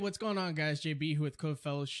What's going on, guys? JB here with Code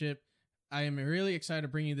Fellowship. I am really excited to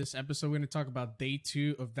bring you this episode. We're going to talk about day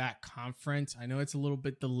 2 of that conference. I know it's a little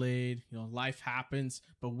bit delayed. Life happens,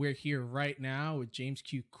 but we're here right now with James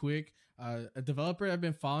Q. Quick, a developer I've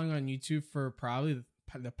been following on YouTube for probably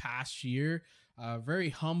the past year. Very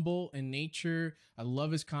humble in nature. I love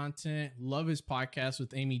his content, love his podcast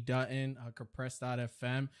with Amy Dutton,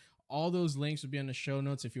 compressed.fm. All those links will be in the show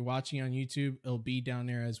notes. If you're watching on YouTube, it'll be down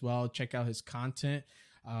there as well. Check out his content.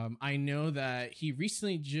 I know that he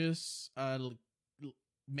recently just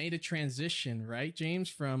made a transition, right, James,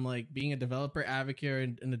 from like being a developer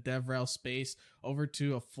advocate in the DevRel space over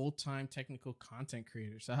to a full-time technical content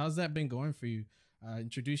creator. So how's that been going for you?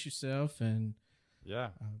 Introduce yourself and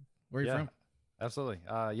where are you from? Absolutely.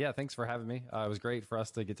 Thanks for having me. It was great for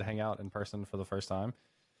us to get to hang out in person for the first time.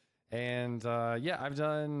 And I've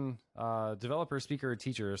done developer, speaker,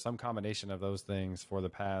 teacher, some combination of those things for the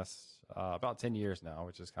past about 10 years now,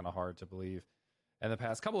 which is kind of hard to believe. In the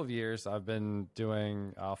past couple of years, I've been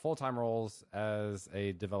doing full-time roles as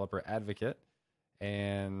a developer advocate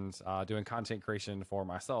and doing content creation for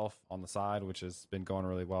myself on the side, which has been going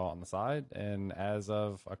really well on the side. And as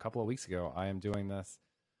of a couple of weeks ago, I am doing this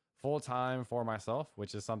full-time for myself,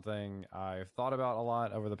 which is something I've thought about a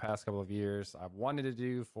lot over the past couple of years. I've wanted to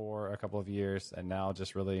do for a couple of years, and now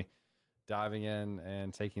just really diving in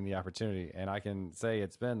and taking the opportunity. And I can say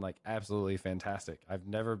it's been like absolutely fantastic. I've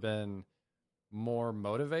never been more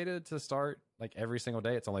motivated to start like every single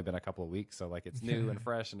day. It's only been a couple of weeks, so like it's new and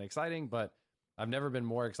fresh and exciting, but I've never been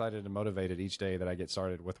more excited and motivated each day that I get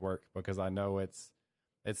started with work, because I know it's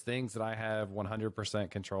things that I have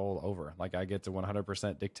 100% control over. Like I get to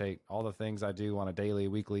 100% dictate all the things I do on a daily,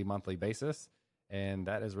 weekly, monthly basis. And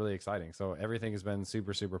that is really exciting. So everything has been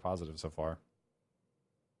super, super positive so far.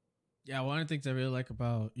 Yeah, one of the things I really like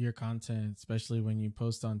about your content, especially when you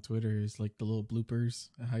post on Twitter, is like the little bloopers,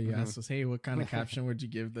 how you ask us, hey, what kind of caption would you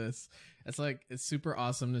give this? It's super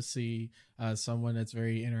awesome to see someone that's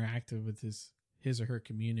very interactive with his or her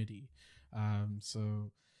community.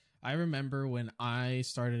 So I remember when I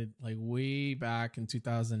started like way back in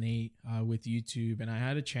 2008 with YouTube, and I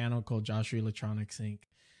had a channel called Joshua Electronics Inc.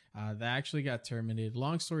 That actually got terminated.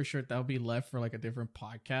 Long story short, that'll be left for like a different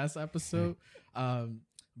podcast episode.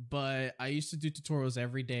 But I used to do tutorials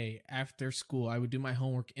every day after school. I would do my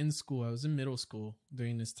homework in school. I was in middle school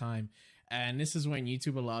during this time. And this is when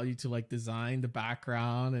YouTube allowed you to like design the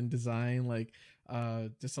background and design like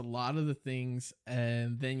just a lot of the things.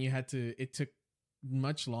 And then it took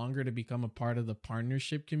much longer to become a part of the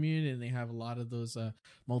partnership community, and they have a lot of those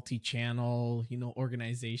multi-channel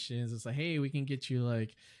organizations. It's like, hey, we can get you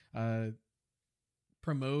like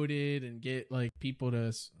promoted and get like people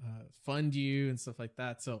to fund you and stuff like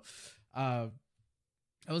that. So it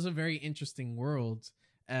was a very interesting world,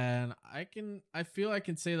 and I feel I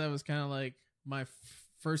can say that was kind of like my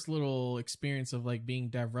first little experience of like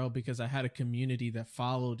being DevRel, because I had a community that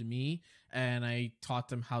followed me and I taught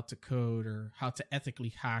them how to code or how to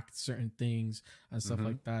ethically hack certain things and stuff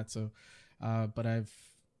like that. So but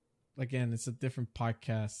again, it's a different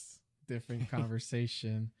podcast, different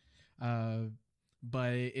conversation.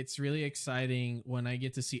 But it's really exciting when I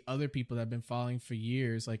get to see other people that I've been following for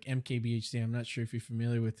years, like MKBHD. I'm not sure if you're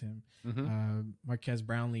familiar with him. Marquez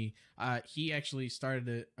Brownlee. He actually started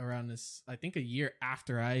it around this, I think, a year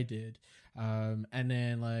after I did. And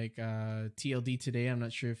then like TLD Today. I'm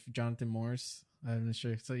not sure if Jonathan Morris. I'm not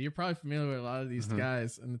sure. So you're probably familiar with a lot of these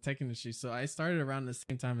guys in the tech industry. So I started around the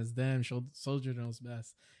same time as them. Soldier Knows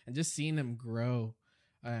Best, and just seeing them grow.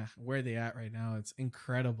 Where they at right now, it's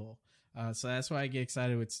incredible. So that's why I get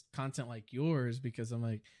excited with content like yours, because I'm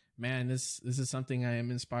like, man, this is something I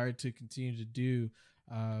am inspired to continue to do.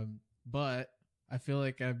 But I feel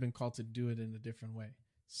like I've been called to do it in a different way.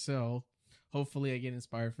 So hopefully I get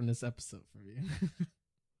inspired from this episode for you.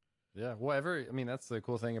 Yeah. That's the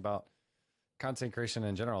cool thing about content creation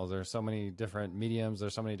in general. There's so many different mediums.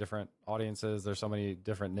 There's so many different audiences. There's so many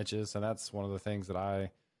different niches. And that's one of the things that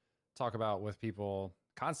I talk about with people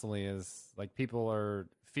constantly, is like people are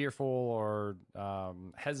fearful or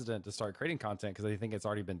hesitant to start creating content because they think it's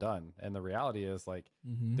already been done. And the reality is like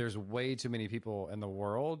there's way too many people in the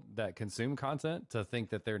world that consume content to think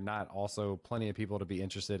that there are not also plenty of people to be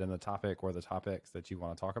interested in the topic or the topics that you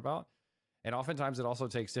want to talk about. And oftentimes it also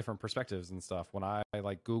takes different perspectives and stuff. When I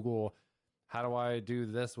like Google, how do I do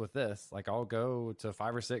this with this? Like I'll go to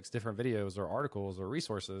 5 or 6 different videos or articles or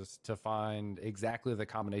resources to find exactly the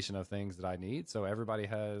combination of things that I need. So everybody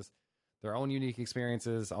has their own unique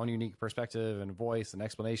experiences, own unique perspective and voice and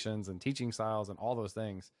explanations and teaching styles and all those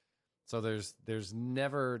things. So there's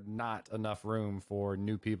never not enough room for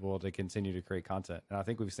new people to continue to create content. And I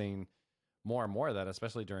think we've seen more and more of that,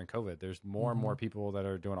 especially during COVID. There's more and more people that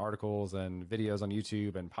are doing articles and videos on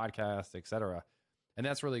YouTube and podcasts, etc. And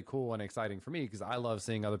that's really cool and exciting for me because I love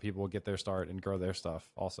seeing other people get their start and grow their stuff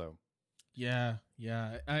also. Yeah,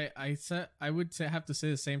 yeah. I would say have to say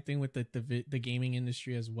the same thing with the gaming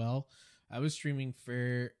industry as well. I was streaming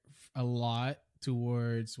for a lot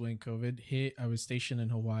towards when COVID hit. I was stationed in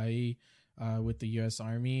Hawaii with the U.S.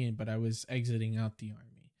 Army, but I was exiting out the Army.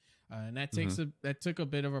 And that took a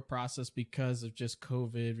bit of a process because of just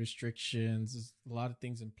COVID restrictions, a lot of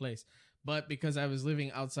things in place. But because I was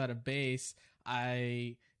living outside of base,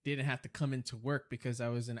 I didn't have to come into work because I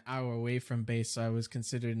was an hour away from base. So I was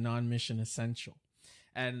considered non-mission essential.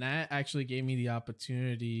 And that actually gave me the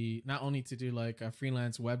opportunity not only to do like a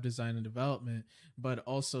freelance web design and development, but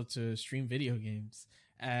also to stream video games.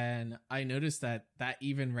 And I noticed that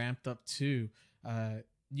even ramped up too.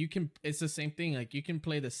 It's the same thing. Like you can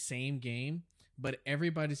play the same game, but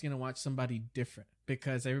everybody's going to watch somebody different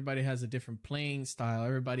because everybody has a different playing style.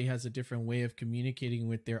 Everybody has a different way of communicating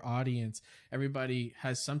with their audience. Everybody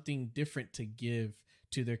has something different to give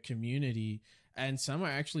to their community. And some are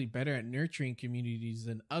actually better at nurturing communities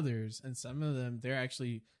than others. And some of them, they're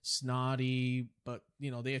actually snotty, but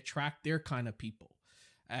they attract their kind of people.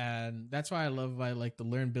 And that's why I like the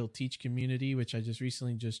Learn, Build, Teach community, which I just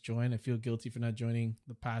recently joined. I feel guilty for not joining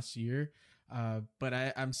the past year. But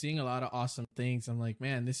I'm seeing a lot of awesome things. I'm like,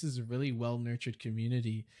 man, this is a really well-nurtured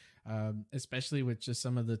community, especially with just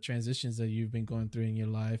some of the transitions that you've been going through in your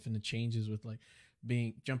life and the changes with like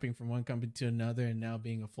jumping from one company to another and now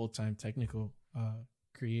being a full-time technical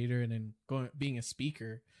creator and then being a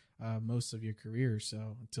speaker most of your career.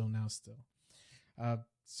 So until now still.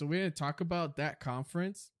 So we're going to talk about that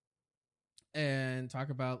conference and talk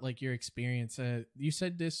about like your experience. You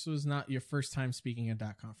said this was not your first time speaking at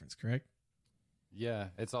that conference, correct? Yeah,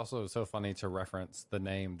 it's also so funny to reference the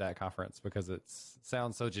name that conference because it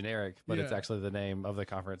sounds so generic, but it's actually the name of the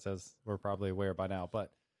conference, as we're probably aware by now.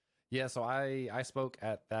 But yeah, so I spoke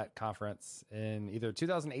at that conference in either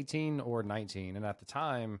 2018 or 19. And at the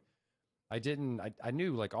time, I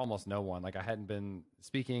knew like almost no one. Like I hadn't been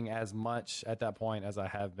speaking as much at that point as I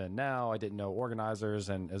have been now. I didn't know organizers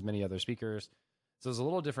and as many other speakers. So it was a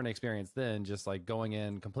little different experience then, just like going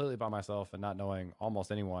in completely by myself and not knowing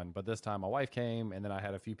almost anyone. But this time my wife came, and then I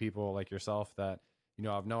had a few people like yourself that,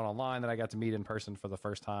 I've known online that I got to meet in person for the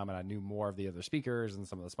first time, and I knew more of the other speakers and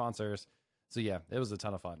some of the sponsors. So yeah, it was a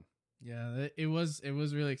ton of fun. Yeah, it was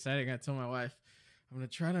really exciting. I told my wife, I'm going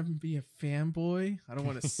to try to be a fanboy. I don't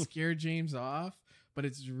want to scare James off, but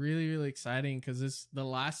it's really, really exciting because it's the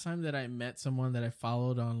last time that I met someone that I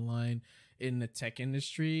followed online in the tech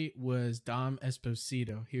industry was Dom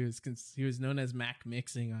Esposito. He was known as Mac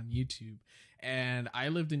Mixing on YouTube. And I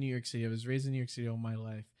lived in New York City. I was raised in New York City all my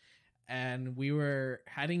life. And we were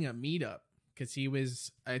having a meetup because he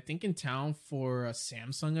was, I think, in town for a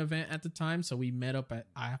Samsung event at the time. So we met up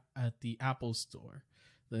at the Apple store.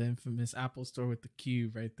 The infamous Apple store with the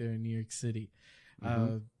cube right there in New York City.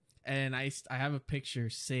 And I have a picture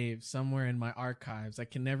saved somewhere in my archives. I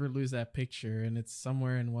can never lose that picture. And it's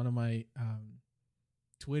somewhere in one of my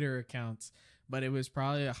Twitter accounts. But it was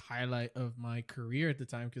probably a highlight of my career at the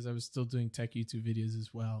time because I was still doing tech YouTube videos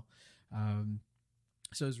as well.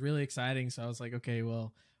 So it was really exciting. So I was like, okay,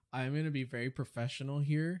 well, I'm going to be very professional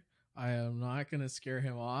here. I am not going to scare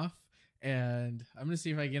him off. And I'm going to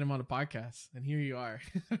see if I get him on a podcast. And here you are.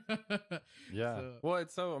 Yeah. Well,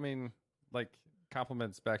 it's so, I mean, like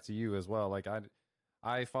compliments back to you as well. Like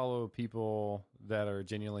I follow people that are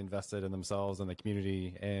genuinely invested in themselves and the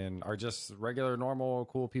community and are just regular, normal,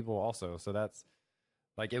 cool people also. So that's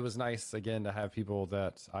like, it was nice again to have people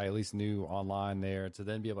that I at least knew online there to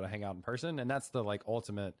then be able to hang out in person. And that's the like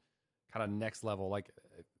ultimate kind of next level. Like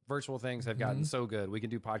virtual things have gotten so good. We can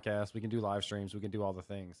do podcasts, we can do live streams, we can do all the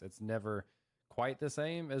things. It's never quite the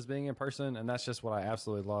same as being in person. And that's just what I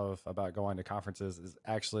absolutely love about going to conferences is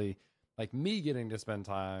actually like me getting to spend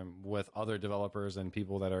time with other developers and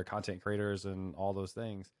people that are content creators and all those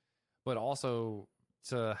things, but also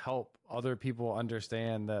to help other people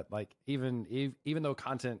understand that like even though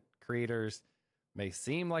content creators may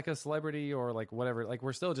seem like a celebrity or like whatever, like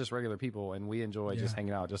we're still just regular people and we enjoy just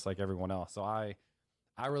hanging out just like everyone else. So I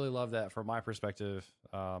really love that from my perspective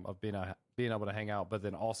of being able to hang out, but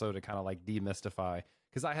then also to kind of like demystify,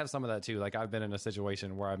 because I have some of that too. Like I've been in a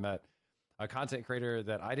situation where I met a content creator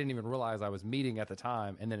that I didn't even realize I was meeting at the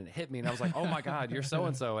time. And then it hit me and I was like, oh my God, you're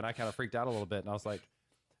so-and-so. And I kind of freaked out a little bit. And I was like,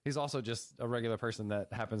 he's also just a regular person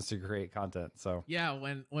that happens to create content. So yeah,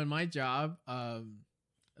 when my job,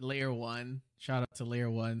 Layer One. Shout out to Layer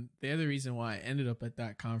One. The other reason why I ended up at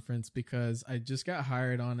that conference because I just got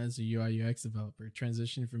hired on as a UI UX developer,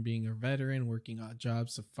 transitioned from being a veteran working odd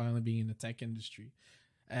jobs to finally being in the tech industry.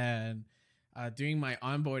 And during my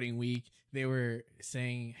onboarding week, they were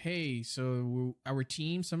saying, "Hey, so our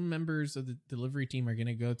team, some members of the delivery team are going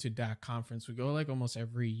to go to that conference. We go like almost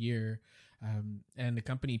every year, and the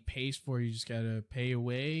company pays for it. You just got to pay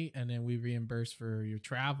away, and then we reimburse for your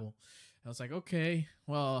travel." I was like, okay,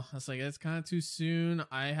 well, I was like, that's kind of too soon.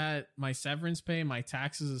 I had my severance pay, my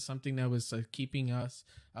taxes is something that was keeping us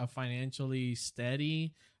financially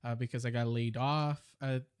steady because I got laid off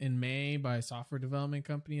in May by a software development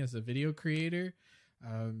company as a video creator.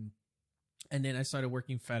 And then I started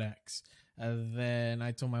working FedEx. Then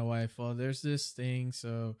I told my wife, well, there's this thing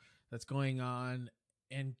so that's going on,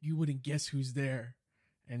 and you wouldn't guess who's there.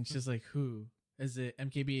 And she's like, who? Is it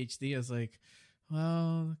MKBHD? I was like,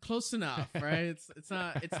 well, close enough, right? It's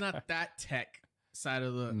not that tech side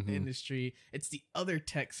of the industry. It's the other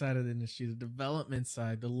tech side of the industry, the development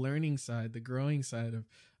side, the learning side, the growing side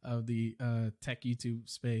of the tech YouTube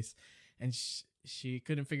space. And she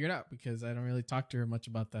couldn't figure it out because I don't really talk to her much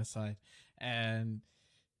about that side. And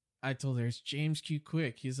I told her, it's James Q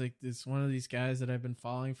Quick. He's like this one of these guys that I've been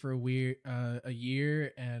following for a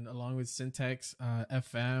year, and along with Syntax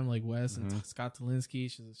FM, like Wes and Scott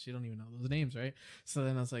Talinsky. She don't even know those names, right? So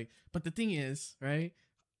then I was like, but the thing is, right?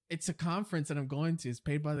 It's a conference that I'm going to. It's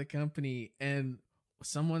paid by the company, and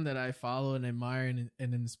someone that I follow and admire and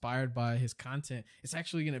inspired by his content is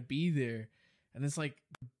actually going to be there, and it's like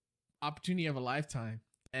opportunity of a lifetime.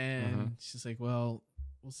 And she's like, well,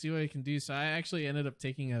 we'll see what I can do. So I actually ended up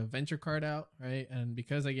taking a venture card out, right? And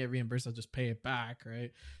because I get reimbursed, I'll just pay it back,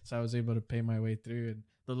 right? So I was able to pay my way through, and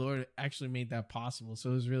the Lord actually made that possible.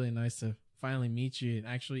 So it was really nice to finally meet you and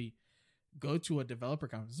actually go to a developer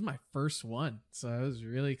conference. This is my first one. So I was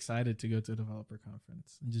really excited to go to a developer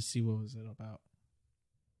conference and just see what was it about.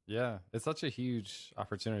 Yeah, it's such a huge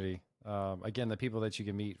opportunity. Again, the people that you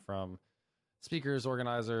can meet from speakers,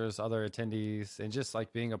 organizers, other attendees, and just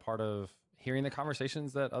like being a part of hearing the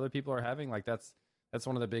conversations that other people are having. Like that's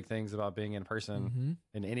one of the big things about being in person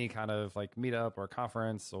in any kind of like meetup or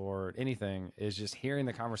conference or anything, is just hearing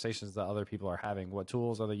the conversations that other people are having. What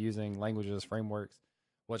tools are they using, languages, frameworks,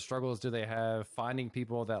 what struggles do they have, finding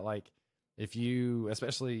people that, like,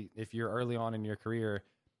 especially if you're early on in your career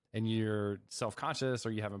and you're self-conscious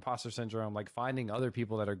or you have imposter syndrome, like finding other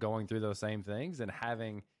people that are going through those same things and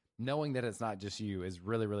knowing that it's not just you is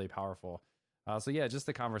really, really powerful. So yeah, just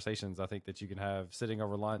the conversations I think that you can have sitting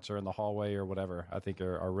over lunch or in the hallway or whatever, I think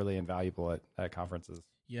are really invaluable at conferences.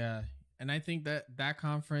 Yeah. And I think that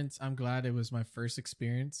conference, I'm glad it was my first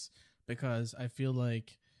experience because I feel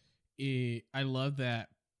like I love that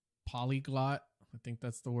polyglot. I think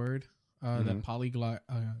that's the word, that polyglot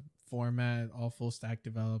format, all full stack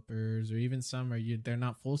developers, or even some they're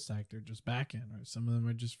not full stack, they're just back end, or some of them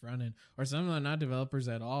are just front end, or some of them are not developers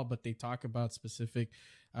at all, but they talk about specific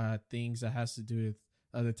things that has to do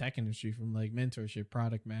with the tech industry, from like mentorship,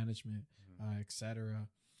 product management, etc.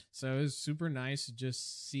 So it was super nice to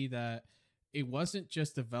just see that it wasn't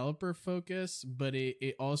just developer focused, but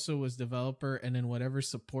it also was developer and then whatever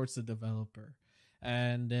supports the developer.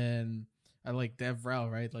 And then I like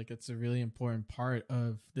DevRel, right? Like it's a really important part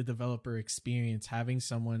of the developer experience, having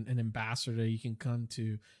someone, an ambassador you can come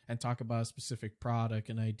to and talk about a specific product,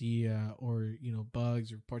 an idea, or,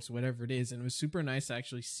 bugs, reports, whatever it is. And it was super nice to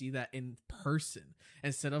actually see that in person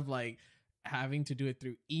instead of like having to do it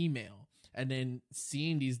through email. And then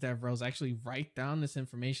seeing these DevRels actually write down this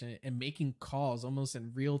information and making calls almost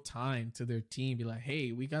in real time to their team, be like,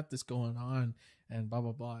 hey, we got this going on and blah,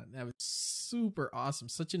 blah, blah. And that was super awesome.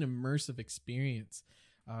 Such an immersive experience.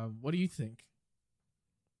 What do you think?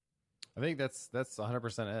 I think that's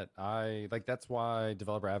 100% it. That's why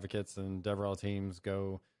developer advocates and DevRel teams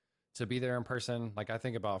go to be there in person. Like I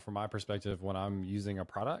think about from my perspective, when I'm using a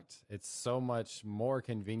product, it's so much more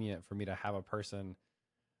convenient for me to have a person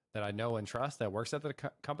that I know and trust that works at the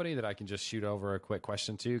company that I can just shoot over a quick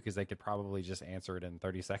question to, because they could probably just answer it in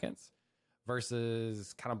 30 seconds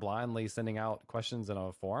versus kind of blindly sending out questions in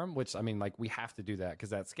a forum, which I mean, like we have to do that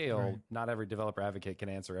because at scale, right, not every developer advocate can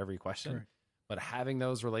answer every question. Right. But having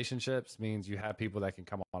those relationships means you have people that can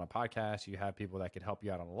come on a podcast, you have people that could help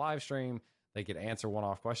you out on a live stream, they could answer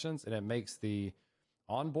one-off questions, and it makes the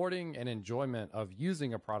onboarding and enjoyment of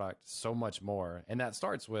using a product so much more. And that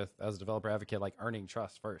starts with, as a developer advocate, like earning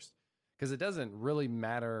trust first, because it doesn't really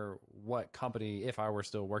matter what company, if I were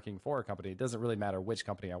still working for a company, it doesn't really matter which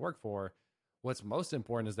company I work for. What's most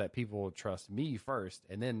important is that people trust me first,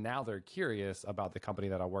 and then now they're curious about the company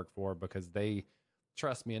that I work for because they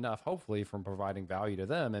trust me enough, hopefully, from providing value to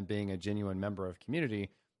them and being a genuine member of community,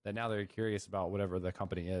 that now they're curious about whatever the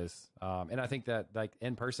company is. And I think that like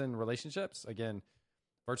in-person relationships, again,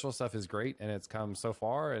 virtual stuff is great and it's come so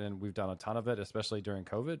far and we've done a ton of it, especially during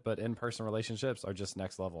COVID, but in-person relationships are just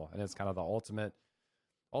next level. And it's kind of the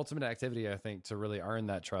ultimate activity, I think, to really earn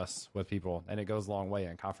that trust with people. And it goes a long way,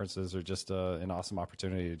 and conferences are just an awesome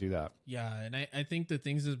opportunity to do that. Yeah. And I think the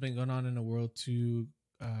things that's been going on in the world too,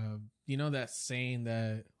 that saying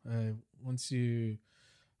that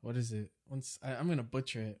what is it? I'm going to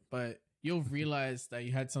butcher it, but you'll realize that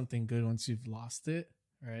you had something good once you've lost it.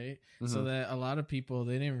 Right. Mm-hmm. So that a lot of people,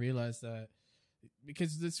 they didn't realize that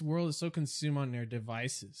because this world is so consumed on their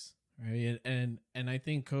devices. Right. And I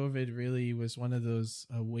think COVID really was one of those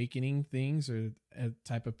awakening things, or a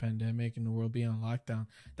type of pandemic and the world being on lockdown,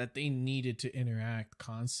 that they needed to interact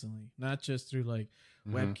constantly, not just through like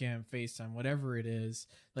webcam, FaceTime, whatever it is.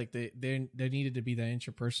 Like there needed to be that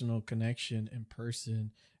interpersonal connection in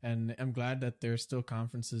person. And I'm glad that there's still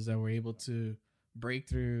conferences that were able to break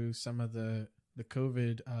through some of the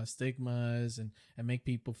COVID stigmas and make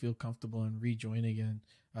people feel comfortable and rejoin again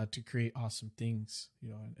to create awesome things,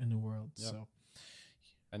 in the world. Yep. So,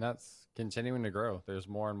 and that's continuing to grow. There's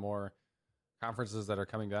more and more conferences that are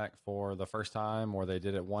coming back for the first time, or they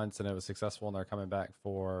did it once and it was successful and they're coming back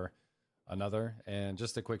for another. And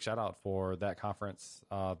just a quick shout out for that conference,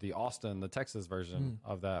 the Texas version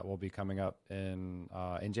of that will be coming up in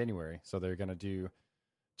January. So they're going to do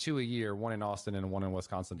 2 a year, one in Austin and one in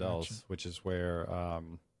Wisconsin Dells, which is where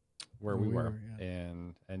we were, yeah.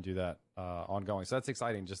 and do that ongoing. So that's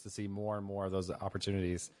exciting just to see more and more of those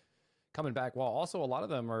opportunities coming back. While also a lot of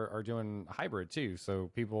them are doing hybrid too. So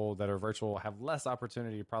people that are virtual have less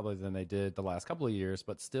opportunity probably than they did the last couple of years,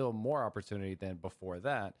 but still more opportunity than before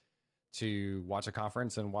that to watch a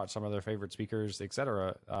conference and watch some of their favorite speakers, et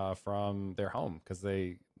cetera, from their home. Because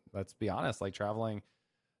let's be honest, like traveling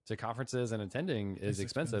to conferences and attending is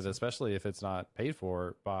expensive, especially if it's not paid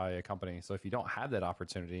for by a company. So if you don't have that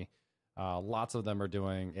opportunity, lots of them are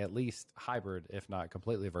doing at least hybrid, if not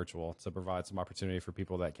completely virtual, to provide some opportunity for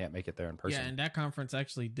people that can't make it there in person. Yeah, and that conference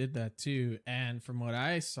actually did that too. And from what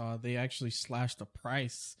I saw, they actually slashed the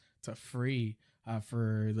price to free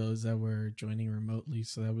for those that were joining remotely.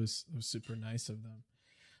 So it was super nice of them.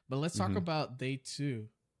 But let's talk about day 2.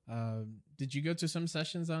 Did you go to some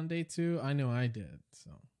sessions on day 2? I know I did. So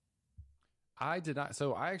I did not.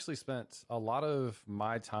 So I actually spent a lot of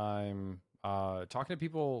my time talking to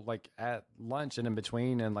people like at lunch and in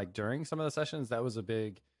between and like during some of the sessions. That was a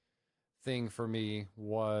big thing for me,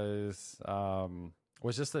 was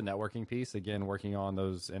just the networking piece. Again, working on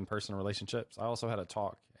those in-person relationships. I also had a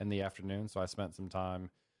talk in the afternoon, so I spent some time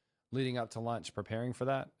leading up to lunch preparing for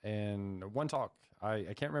that. And one talk,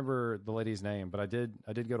 I can't remember the lady's name, but I did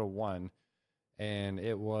go to one. And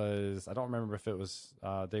it was, I don't remember if it was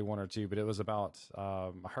day 1 or 2, but it was about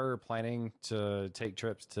her planning to take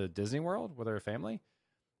trips to Disney World with her family,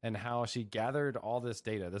 and how she gathered all this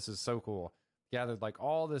data. This is so cool. Gathered like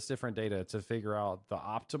all this different data to figure out the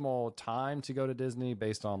optimal time to go to Disney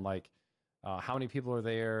based on like how many people are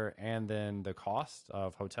there, and then the cost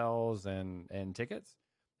of hotels and tickets.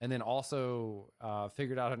 And then also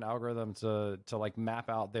figured out an algorithm to like map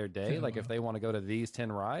out their day. Like if they want to go to these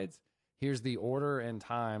 10 rides, here's the order and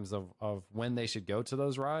times of when they should go to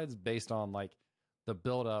those rides based on like the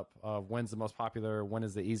buildup of when's the most popular, when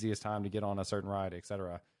is the easiest time to get on a certain ride, et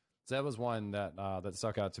cetera. So that was one that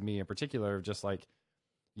stuck out to me in particular, just like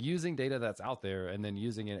using data that's out there and then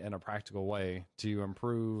using it in a practical way to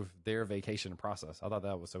improve their vacation process. I thought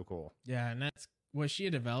that was so cool. Yeah. And was she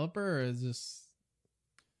a developer, or is this?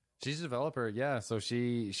 She's a developer, yeah. So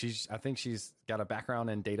I think she's got a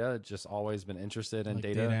background in data, just always been interested in like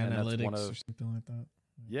data and analytics or something like that.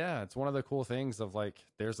 Yeah, it's one of the cool things of like,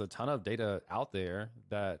 there's a ton of data out there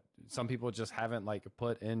that some people just haven't like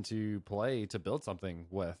put into play to build something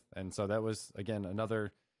with. And so that was, again,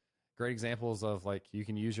 another great examples of like, you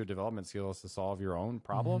can use your development skills to solve your own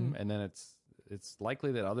problem. And then it's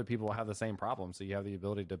likely that other people will have the same problem. So you have the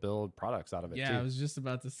ability to build products out of it. Yeah, too. I was just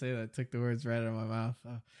about to say that. Took the words right out of my mouth.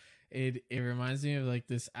 It reminds me of like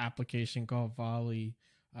this application called Volley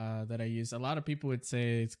that I use. A lot of people would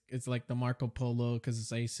say it's like the Marco Polo because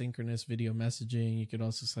it's asynchronous video messaging. You could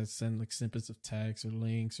also send like snippets of text or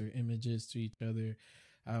links or images to each other.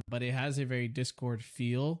 But it has a very Discord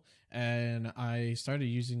feel. And I started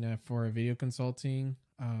using that for a video consulting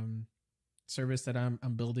service that I'm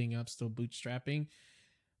building up, still bootstrapping.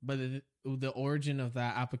 But the origin of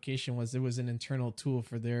that application was it was an internal tool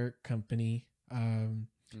for their company.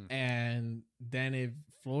 And then it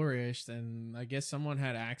flourished, and I guess someone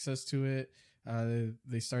had access to it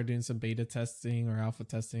They started doing some beta testing or alpha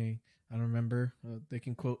testing. I don't remember. They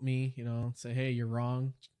can quote me, say, hey, you're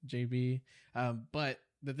wrong, JB. But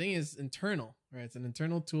the thing is internal, right? It's an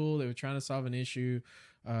internal tool. They were trying to solve an issue,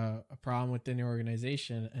 a problem within the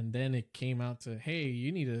organization. And then it came out to, hey,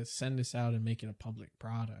 you need to send this out and make it a public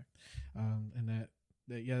product. And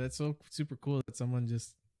that's so super cool that someone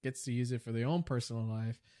just gets to use it for their own personal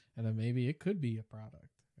life. And then maybe it could be a product,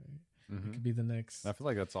 right? Mm-hmm. It could be the next. I feel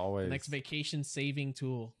like that's always the next vacation saving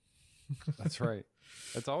tool. That's right.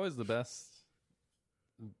 It's always the best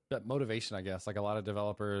motivation, I guess. Like a lot of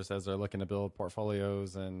developers, as they're looking to build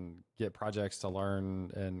portfolios and get projects to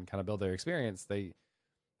learn and kind of build their experience,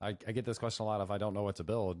 I get this question a lot of, I don't know what to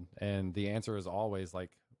build. And the answer is always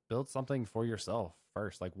like, build something for yourself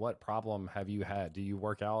first. Like, what problem have you had? Do you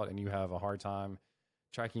work out and you have a hard time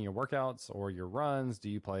tracking your workouts or your runs? Do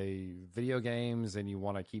you play video games and you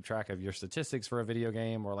want to keep track of your statistics for a video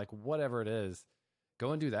game, or like whatever it is?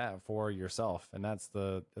 Go and do that for yourself. And that's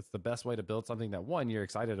the best way to build something that, one, you're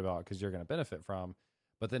excited about because you're going to benefit from.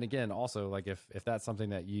 But then again, also, like if that's something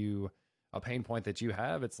that a pain point that you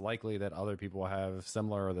have, it's likely that other people have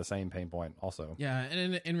similar or the same pain point also. Yeah.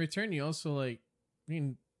 And in return, you also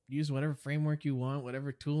use whatever framework you want,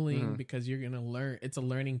 whatever tooling, because you're going to learn. It's a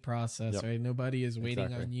learning process, right? Nobody is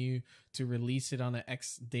waiting on you to release it on an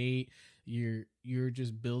X date. You're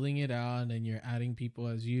just building it out, and then you're adding people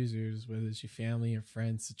as users, whether it's your family or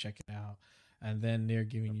friends, to check it out. And then they're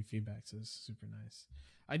giving you feedback. So it's super nice.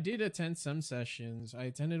 I did attend some sessions. I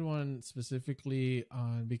attended one specifically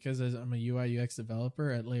because I'm a UI UX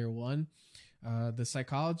developer at Layer 1. The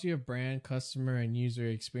Psychology of Brand, Customer, and User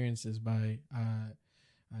Experiences by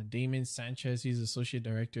Damon Sanchez. He's Associate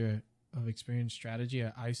Director of Experience Strategy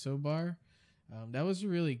at ISOBAR. That was a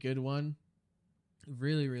really good one.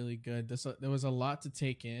 Really, really good. There was a lot to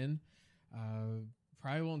take in.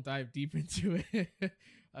 Probably won't dive deep into it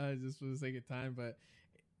just for the sake of time, but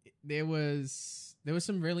there was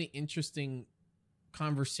some really interesting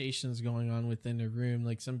conversations going on within the room,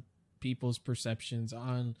 like some people's perceptions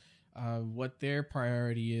on what their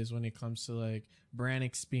priority is when it comes to like brand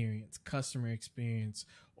experience, customer experience,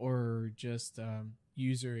 or just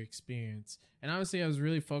user experience. And obviously I was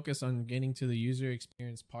really focused on getting to the user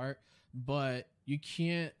experience part, but you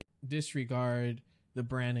can't disregard the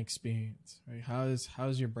brand experience, right?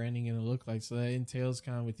 How's your branding going to look like? So that entails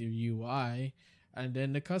kind of with your UI and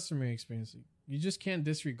then the customer experience. You just can't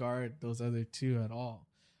disregard those other two at all.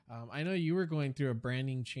 I know you were going through a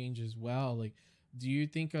branding change as well. Like, do you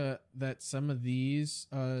think that some of these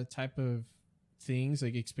type of things,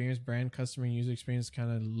 like experience, brand, customer, and user experience,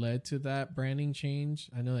 kind of led to that branding change?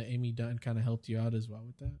 I know that Amy Dunn kind of helped you out as well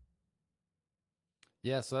with that.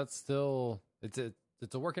 Yeah, so that's still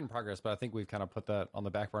it's a work in progress, but I think we've kind of put that on the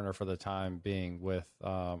back burner for the time being with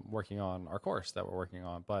working on our course that we're working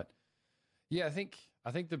on. But yeah, I think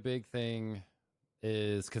the big thing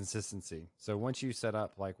is consistency. So once you set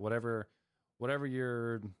up like whatever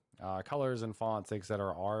your colors and fonts,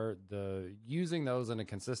 etc., are using those in a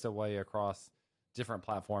consistent way across different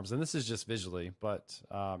platforms. And this is just visually, but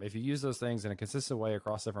if you use those things in a consistent way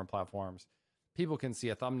across different platforms, people can see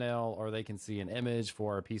a thumbnail or they can see an image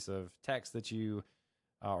for a piece of text that you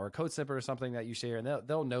or a code snippet or something that you share, and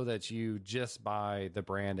they'll know that you just by the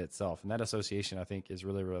brand itself. And that association, I think, is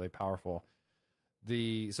really, really powerful.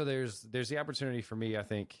 So there's the opportunity for me, I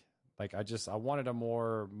think, like I wanted a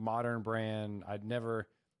more modern brand.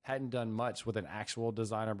 Hadn't done much with an actual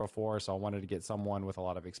designer before, so I wanted to get someone with a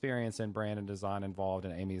lot of experience in brand and design involved,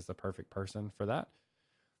 and Amy is the perfect person for that.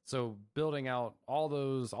 So building out all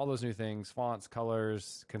those new things, fonts,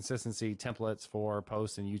 colors, consistency, templates for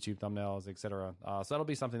posts and YouTube thumbnails, etc. So that'll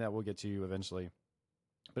be something that we'll get to eventually.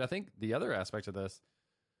 But I think the other aspect of this,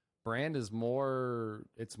 brand is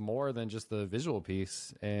it's more than just the visual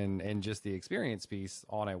piece and just the experience piece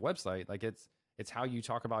on a website. Like it's how you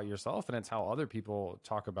talk about yourself, and it's how other people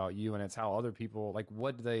talk about you, and it's how other people, like,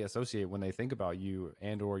 what do they associate when they think about you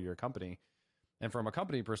and or your company. And from a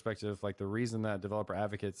company perspective, like the reason that developer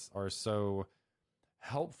advocates are so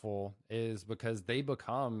helpful is because they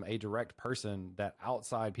become a direct person that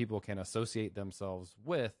outside people can associate themselves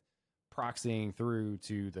with, proxying through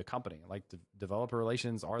to the company. Like developer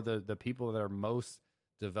relations are the people that are most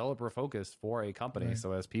developer focused for a company. Right.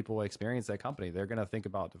 So as people experience that company, they're going to think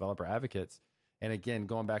about developer advocates. And again,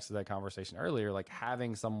 going back to that conversation earlier, like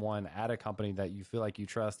having someone at a company that you feel like you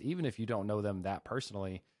trust, even if you don't know them that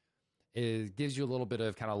personally, gives you a little bit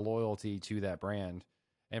of kind of loyalty to that brand.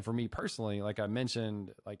 And for me personally, like I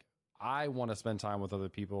mentioned, like I want to spend time with other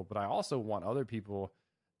people, but I also want other people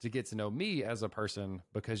to get to know me as a person,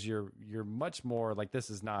 because you're much more like, this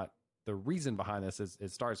is not the reason behind this is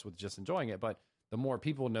it starts with just enjoying it. But the more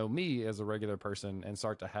people know me as a regular person and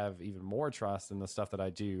start to have even more trust in the stuff that I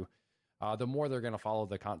do, the more they're going to follow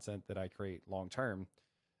the content that I create long term.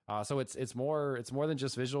 So it's more than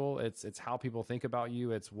just visual. It's how people think about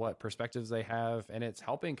you. It's what perspectives they have, and it's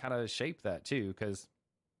helping kind of shape that too. Because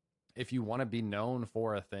if you want to be known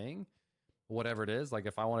for a thing, whatever it is, like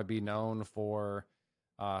if I want to be known for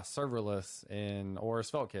serverless or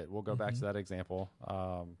SvelteKit, we'll go back to that example.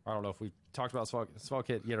 I don't know if we talked about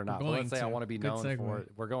SvelteKit yet or not, but let's say I want to be known for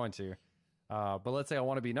it. We're going to. But let's say I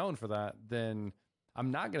want to be known for that, then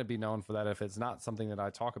I'm not going to be known for that if it's not something that I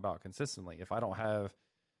talk about consistently. If I don't have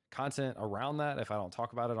content around that, if I don't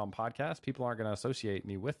talk about it on podcasts, people aren't going to associate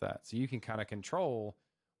me with that. So you can kind of control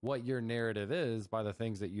what your narrative is by the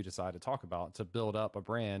things that you decide to talk about to build up a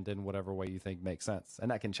brand in whatever way you think makes sense. And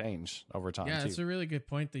that can change over time. Yeah, too. That's a really good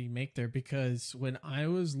point that you make there, because when I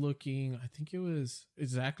was looking, I think it was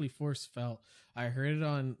exactly for Svelte, I heard it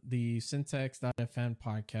on the syntax.fm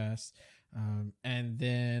podcast. And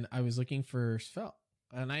then I was looking for Svelte,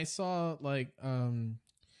 and I saw like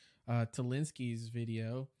Talinsky's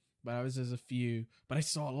video, but I was just a few, but I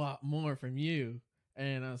saw a lot more from you.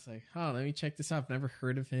 And I was like, oh, let me check this out. I've never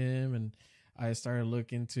heard of him. And I started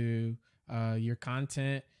looking into your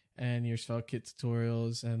content and your SvelteKit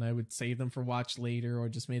tutorials, and I would save them for watch later, or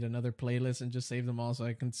just made another playlist and just save them all so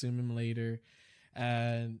I consume them later.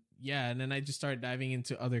 And yeah, and then I just started diving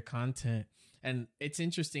into other content. And it's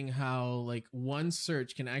interesting how like one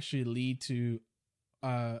search can actually lead to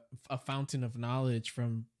a fountain of knowledge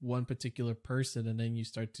from one particular person, and then you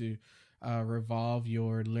start to revolve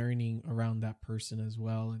your learning around that person as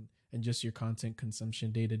well, and just your content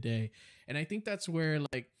consumption day to day. And I think that's where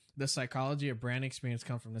like the psychology of brand experience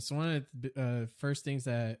come from. That's one of the first things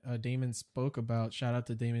that Damon spoke about. Shout out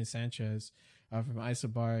to Damon Sanchez from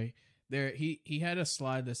Isobari. There, he had a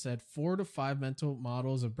slide that said 4 to 5 mental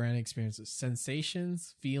models of brand experiences: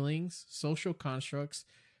 sensations, feelings, social constructs,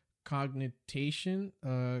 connotations,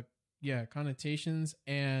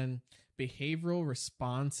 and behavioral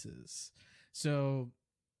responses. So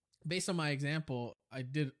based on my example, I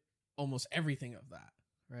did almost everything of that,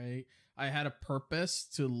 right? I had a purpose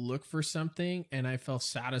to look for something, and I felt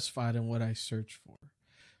satisfied in what I searched for.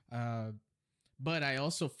 But I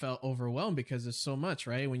also felt overwhelmed because there's so much,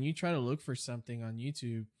 right? When you try to look for something on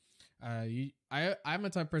YouTube, I'm a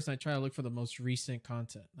type of person, I try to look for the most recent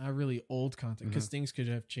content, not really old content, because things could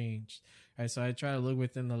have changed. Right? So I try to look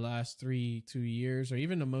within the last 2 years, or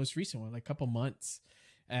even the most recent one, like a couple months.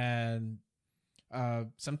 And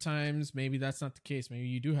sometimes maybe that's not the case. Maybe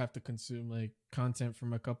you do have to consume like content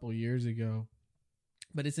from a couple years ago.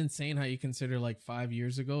 But it's insane how you consider like 5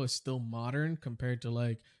 years ago is still modern compared to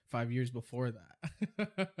like 5 years before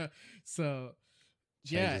that. So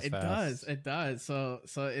yeah, it does. So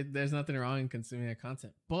there's nothing wrong in consuming that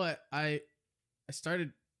content. But I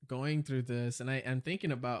started going through this, and I'm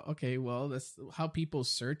thinking about, okay, well, that's how people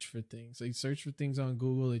search for things. They search for things on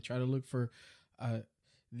Google. They try to look for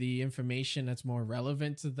the information that's more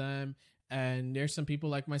relevant to them. And there's some people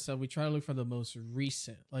like myself, we try to look for the most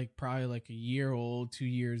recent, like probably like a year old, 2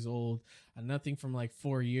 years old, and nothing from like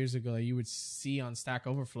 4 years ago that you would see on Stack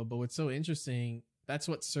Overflow. But what's so interesting, that's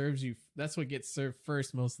what serves you. That's what gets served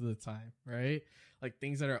first most of the time, right? Like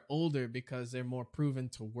things that are older because they're more proven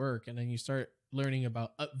to work. And then you start learning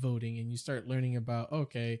about upvoting, and you start learning about,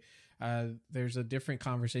 okay, there's a different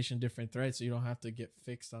conversation, different thread. So you don't have to get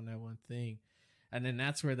fixed on that one thing. And then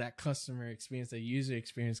that's where that customer experience, that user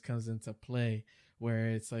experience comes into play, where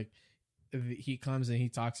it's like he comes and he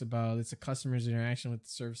talks about it's a customer's interaction with the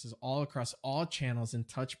services all across all channels and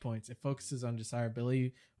touch points. It focuses on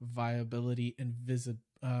desirability, viability, and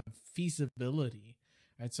feasibility.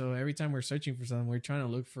 Right? So every time we're searching for something, we're trying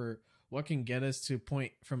to look for what can get us to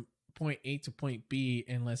from point A to point B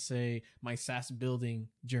in, let's say, my SaaS building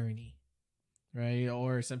journey. Right.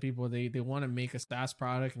 Or some people, they want to make a SaaS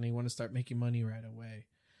product and they want to start making money right away.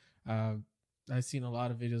 I've seen a lot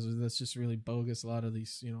of videos that's just really bogus. A lot of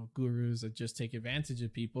these, gurus that just take advantage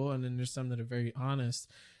of people. And then there's some that are very honest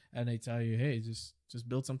and they tell you, hey, just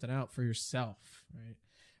build something out for yourself.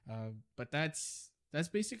 Right. But that's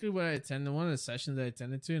basically what I attended. One of the sessions I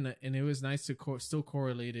attended to, and it was nice to still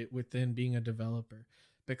correlate it within being a developer.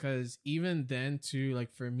 Because even then too,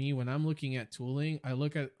 like for me, when I'm looking at tooling, I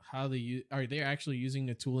look at how are they actually using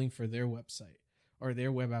the tooling for their website or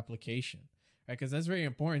their web application, right? Because that's very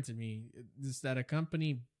important to me. Is that a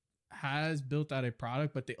company has built out a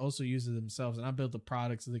product, but they also use it themselves, and I built a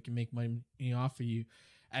product so they can make money off of you,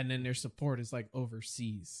 and then their support is like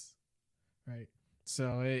overseas, right?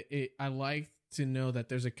 So I like to know that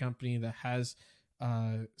there's a company that has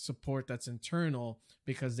support that's internal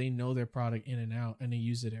because they know their product in and out and they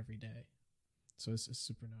use it every day. So it's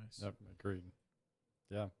super nice. Yep, agreed.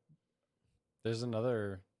 Yeah. There's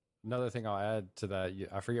another thing I'll add to that.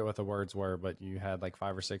 I forget what the words were, but you had like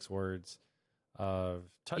 5 or 6 words of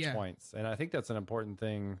touch points. And I think that's an important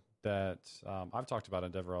thing that I've talked about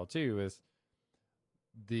in DevRel too, is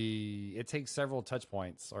it takes several touch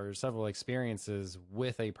points or several experiences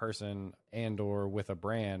with a person and or with a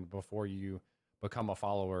brand before you become a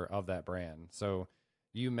follower of that brand. So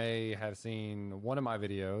you may have seen one of my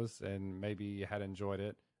videos and maybe you had enjoyed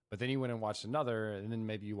it, but then you went and watched another, and then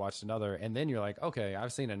maybe you watched another, and then you're like, okay,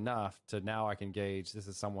 I've seen enough to now I can gauge this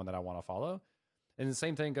is someone that I want to follow. And the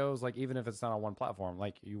same thing goes, like, even if it's not on one platform,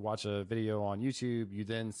 like you watch a video on YouTube, you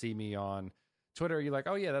then see me on Twitter, you're like,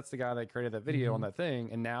 oh yeah, that's the guy that created that video on that thing.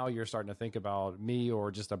 And now you're starting to think about me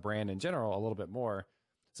or just a brand in general a little bit more.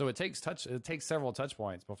 So it takes several touch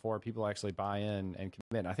points before people actually buy in and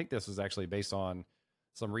commit. I think this was actually based on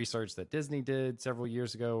some research that Disney did several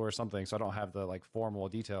years ago or something. So I don't have the like formal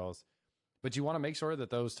details, but you want to make sure that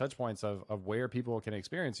those touch points of where people can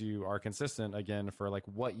experience you are consistent, again, for like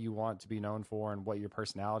what you want to be known for and what your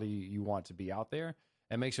personality you want to be out there,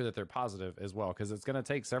 and make sure that they're positive as well. Cause it's going to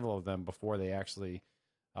take several of them before they actually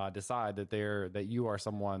decide that you are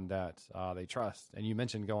someone that they trust. And you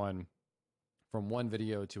mentioned going from one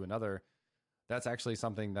video to another. That's actually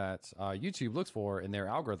something that YouTube looks for in their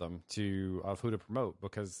algorithm of who to promote,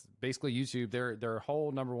 because basically YouTube, their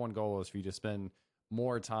whole number one goal is for you to spend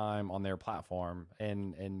more time on their platform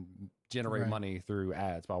and generate money through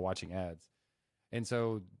ads by watching ads. And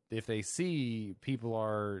so if they see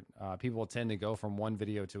people tend to go from one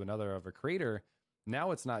video to another of a creator,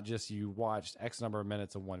 now it's not just you watched X number of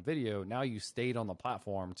minutes of one video. Now you stayed on the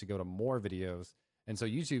platform to go to more videos. And so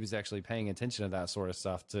YouTube is actually paying attention to that sort of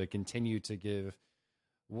stuff to continue to give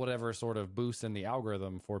whatever sort of boost in the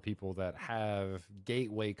algorithm for people that have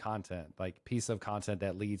gateway content, like piece of content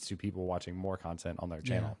that leads to people watching more content on their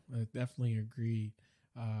channel. Yeah, I definitely agree.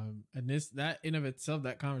 And that in of itself,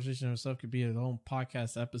 that conversation in itself could be a whole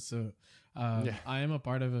podcast episode. I am a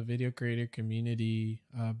part of a video creator community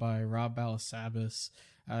by Rob Balasabas.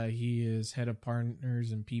 He is head of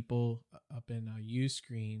partners and people up in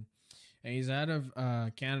Uscreen. And he's out of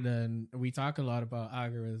Canada, and we talk a lot about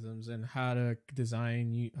algorithms and how to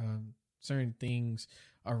design certain things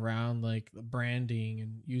around like the branding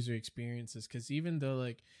and user experiences. Because even though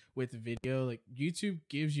like with video, like YouTube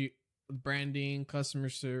gives you branding, customer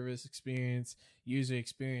service experience, user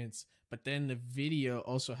experience, but then the video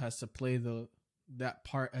also has to play that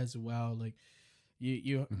part as well. Like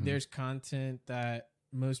you there's content that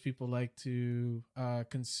most people like to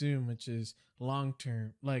consume, which is long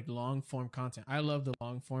form content. I love the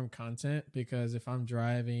long form content because if I'm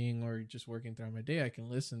driving or just working throughout my day, I can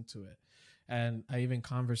listen to it. And I even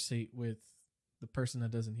conversate with the person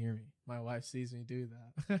that doesn't hear me. My wife sees me do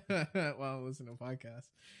that while I'm listening to podcasts.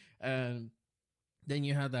 And then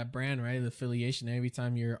you have that brand, right? The affiliation. Every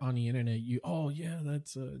time you're on the internet,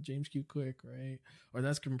 that's James Q Quick, right? Or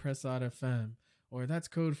that's Compressed.fm. Or that's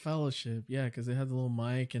Code Fellowship. Yeah, because they have the little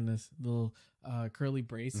mic and this little curly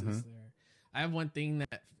braces there. I have one thing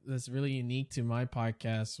that's really unique to my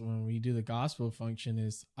podcast when we do the gospel function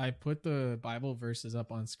is I put the Bible verses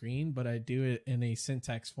up on screen, but I do it in a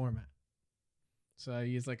syntax format. So I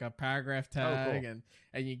use like a paragraph tag and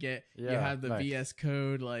you have the VS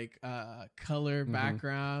Code like color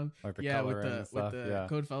background. Like the color with the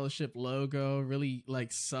Code Fellowship logo, really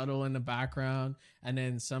like subtle in the background. And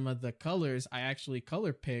then some of the colors I actually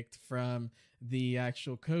color picked from the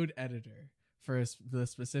actual code editor for the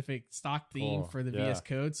specific stock theme for the VS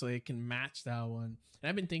Code, so it can match that one. And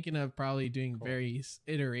I've been thinking of probably doing various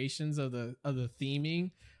iterations of the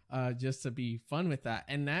theming. Just to be fun with that.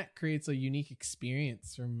 And that creates a unique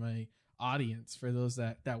experience for my audience, for those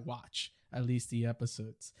that watch at least the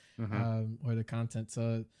episodes or the content.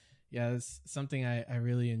 So yeah, it's something I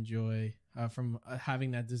really enjoy from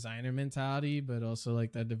having that designer mentality, but also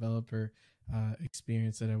like that developer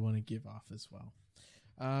experience that I want to give off as well.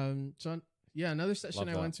 Another session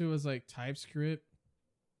I went to was like TypeScript.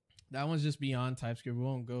 That one's just beyond TypeScript. We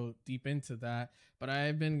won't go deep into that, but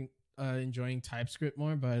I've been enjoying TypeScript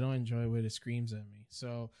more, but I don't enjoy what it screams at me.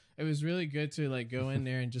 So it was really good to like go in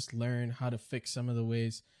there and just learn how to fix some of the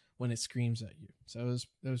ways when it screams at you. So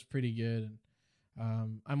that was pretty good.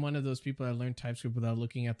 And I'm one of those people that learned TypeScript without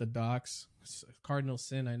looking at the docs. It's a cardinal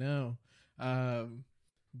sin, I know.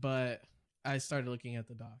 But I started looking at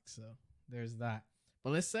the docs, so there's that.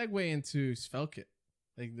 But let's segue into SvelteKit.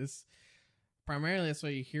 Like this, primarily that's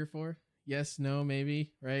what you're here for. yes, no,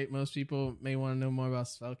 maybe, right? Most people may want to know more about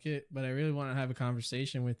SvelteKit, but I really want to have a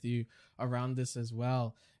conversation with you around this as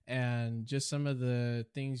well. And just some of the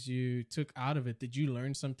things you took out of it. Did you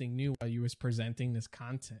learn something new while you was presenting this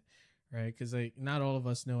content? Right. Because like not all of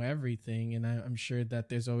us know everything. And I'm sure that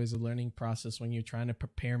there's always a learning process when you're trying to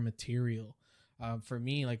prepare material. For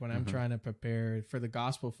me, like when I'm trying to prepare for the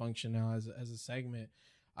gospel function now as a segment,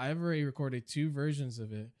 I've already recorded 2 versions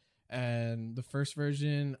of it. And the first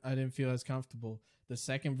version, I didn't feel as comfortable. The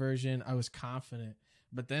second version, I was confident.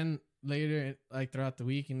 But then later, like throughout the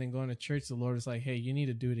week and then going to church, the Lord was like, hey, you need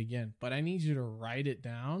to do it again. But I need you to write it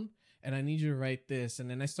down and I need you to write this. And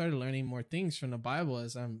then I started learning more things from the Bible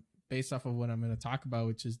as I'm based off of what I'm going to talk about,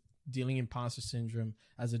 which is dealing imposter syndrome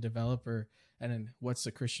as a developer. And then what's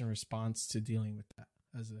the Christian response to dealing with that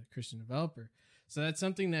as a Christian developer? So that's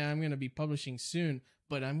something that I'm going to be publishing soon,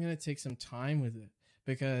 but I'm going to take some time with it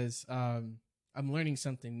because I'm learning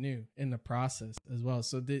something new in the process as well.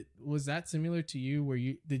 So was that similar to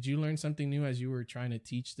you? Did you learn something new as you were trying to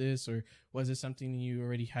teach this, or was it something you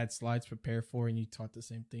already had slides prepared for and you taught the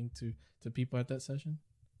same thing to people at that session?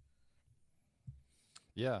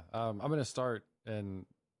 Yeah, I'm going to start, and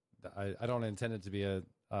I don't intend it to be a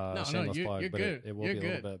shameless plug, you're but good. it will you're be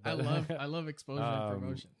good. a little bit. But I love exposure and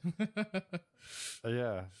promotion.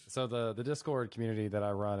 Yeah. So the Discord community that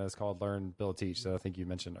I run is called Learn, Build, Teach, that I think you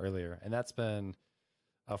mentioned earlier, and that's been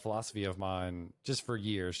a philosophy of mine just for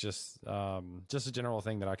years, just a general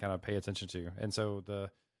thing that I kind of pay attention to. And so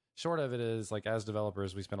the short of it is, like, as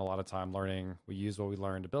developers, we spend a lot of time learning. We use what we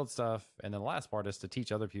learn to build stuff, and then the last part is to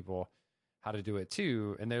teach other people how to do it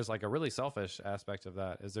too. And there's like a really selfish aspect of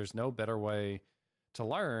that, is there's no better way to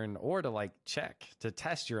learn or to like check, to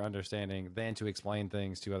test your understanding than to explain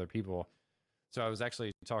things to other people. So I was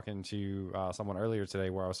actually talking to someone earlier today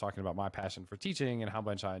where I was talking about my passion for teaching and how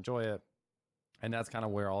much I enjoy it. And that's kind of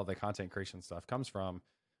where all the content creation stuff comes from,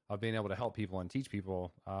 of being able to help people and teach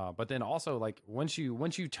people. But then also, like, once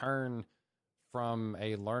you turn from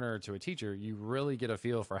a learner to a teacher, you really get a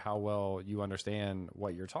feel for how well you understand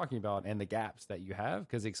what you're talking about and the gaps that you have,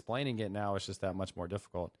 because explaining it now is just that much more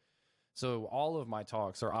difficult. So all of my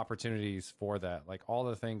talks are opportunities for that. Like, all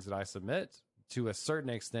the things that I submit, to a certain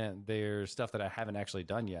extent, there's stuff that I haven't actually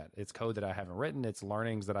done yet. It's code that I haven't written. It's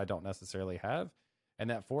learnings that I don't necessarily have. And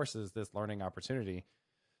that forces this learning opportunity.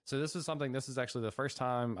 So this is actually the first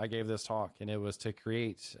time I gave this talk, and it was to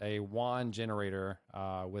create a wand generator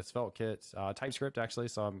with SvelteKit, TypeScript actually.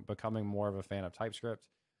 So I'm becoming more of a fan of TypeScript,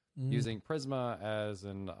 using Prisma as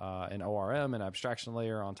an ORM, an abstraction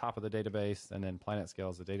layer on top of the database, and then PlanetScale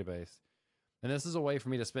as a database. And this is a way for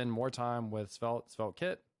me to spend more time with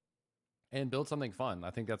SvelteKit and build something fun. I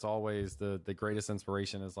think that's always the greatest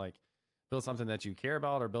inspiration, is like, build something that you care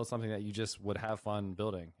about or build something that you just would have fun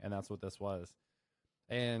building. And that's what this was.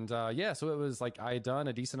 And so it was like, I had done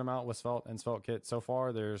a decent amount with Svelte and SvelteKit so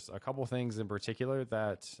far. There's a couple things in particular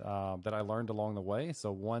that I learned along the way.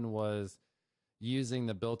 So one was using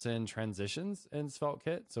the built-in transitions in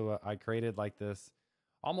SvelteKit. So I created like this,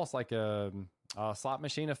 almost like a slot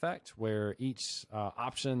machine effect, where each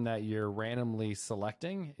option that you're randomly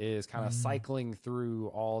selecting is kind of cycling through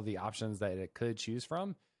all the options that it could choose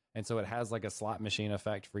from. And so it has like a slot machine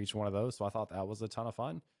effect for each one of those. So I thought that was a ton of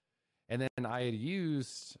fun. And then I had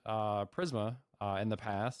used Prisma in the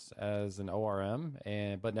past as an ORM,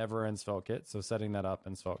 but never in SvelteKit. So setting that up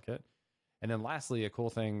in SvelteKit. And then lastly, a cool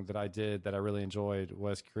thing that I did that I really enjoyed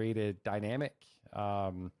was created dynamic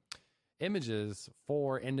images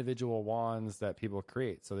for individual wands that people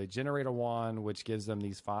create. So they generate a wand, which gives them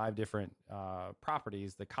these 5 different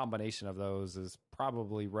properties. The combination of those is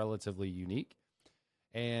probably relatively unique.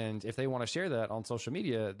 And if they want to share that on social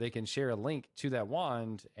media, they can share a link to that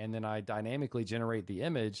wand, and then I dynamically generate the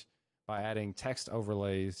image by adding text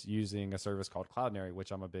overlays using a service called Cloudinary,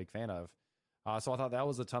 which I'm a big fan of. So I thought that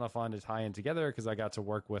was a ton of fun to tie in together, because I got to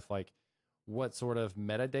work with like, what sort of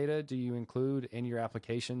metadata do you include in your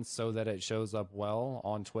application so that it shows up well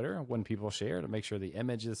on Twitter when people share, to make sure the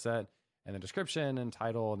image is set and the description and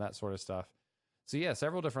title and that sort of stuff. So yeah,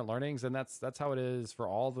 several different learnings, and that's how it is for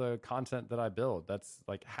all the content that I build. That's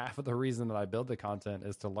like half of the reason that I build the content,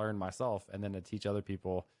 is to learn myself and then to teach other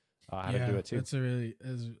people how to do it too. That's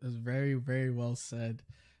is very, very well said.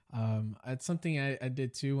 It's something I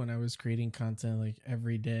did too when I was creating content, like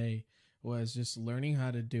every day, was just learning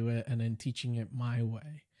how to do it and then teaching it my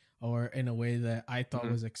way, or in a way that I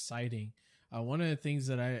thought was exciting. One of the things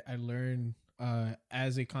that I learned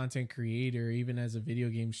as a content creator, even as a video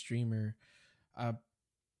game streamer,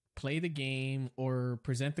 play the game or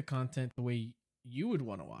present the content the way you would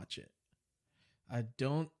want to watch it.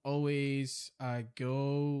 Don't always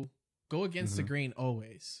go go against the grain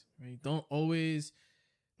always, right? Don't always,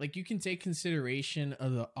 like, you can take consideration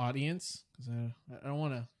of the audience, because I don't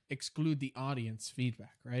want to exclude the audience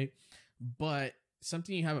feedback, right? But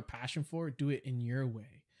something you have a passion for, do it in your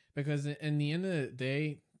way, because in the end of the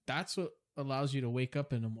day, that's what allows you to wake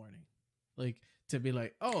up in the morning, like to be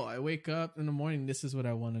like, oh, I wake up in the morning, this is what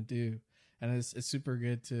I want to do. And it's super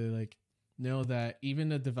good to like know that even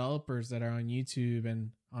the developers that are on YouTube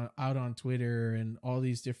and out on Twitter and all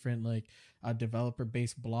these different like developer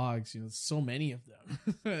based blogs, you know, so many of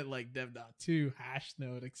them like dev.to,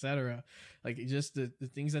 Hashnode, etc. Like just the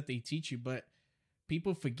things that they teach you. But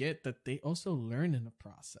people forget that they also learn in the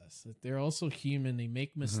process, that they're also human. They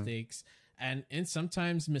make mistakes. And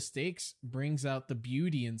sometimes mistakes brings out the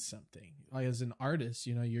beauty in something. Like as an artist,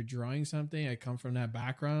 you know, you're drawing something, I come from that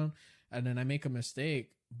background, and then I make a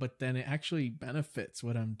mistake, but then it actually benefits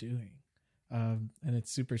what I'm doing. And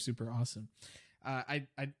it's super, super awesome.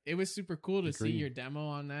 It was super cool to see your demo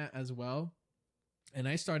on that as well. And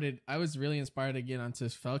I was really inspired to get onto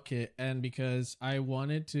SvelteKit, and because I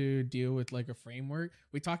wanted to deal with like a framework.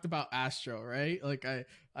 We talked about Astro, right? Like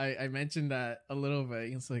I mentioned that a little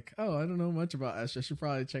bit. It's like, oh, I don't know much about Astro. I should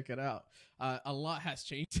probably check it out. A lot has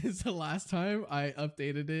changed since the last time I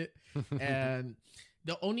updated it. And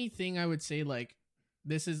the only thing I would say, like,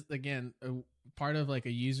 this is again part of like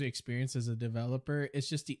a user experience as a developer. It's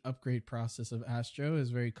just the upgrade process of Astro is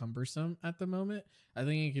very cumbersome at the moment. I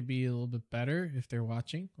think it could be a little bit better. If they're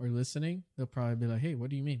watching or listening, they'll probably be like, hey, what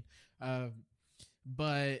do you mean?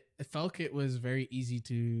 But SvelteKit was very easy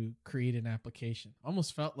to create an application.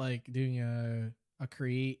 Almost felt like doing a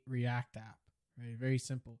create React app, right? Very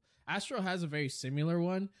simple. Astro has a very similar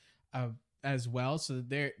one as well. So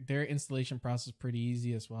their installation process is pretty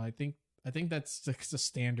easy as well. I think that's like the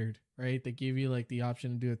standard, right? They give you like the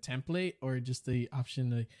option to do a template or just the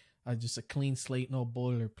option to just a clean slate, no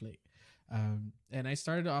boilerplate. And I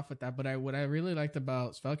started off with that, but what I really liked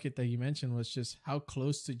about SvelteKit that you mentioned was just how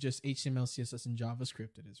close to just HTML, CSS, and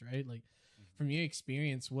JavaScript it is, right? Like from your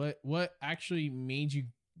experience, what actually made you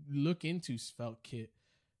look into SvelteKit,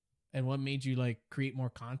 and what made you like create more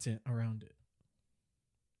content around it?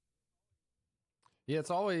 Yeah, it's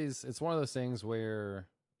one of those things where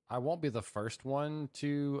I won't be the first one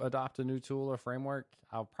to adopt a new tool or framework.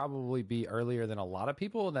 I'll probably be earlier than a lot of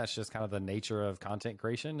people. And that's just kind of the nature of content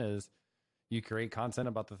creation, is you create content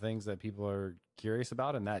about the things that people are curious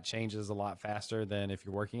about. And that changes a lot faster than if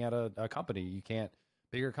you're working at a company.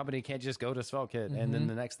 Bigger company can't just go to SvelteKit and then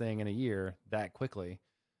the next thing in a year that quickly.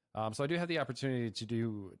 So I do have the opportunity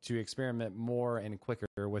to experiment more and quicker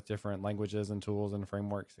with different languages and tools and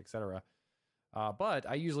frameworks, etc. But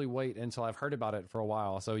I usually wait until I've heard about it for a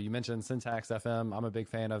while. So you mentioned Syntax FM. I'm a big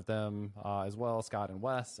fan of them as well, Scott and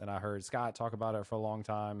Wes. And I heard Scott talk about it for a long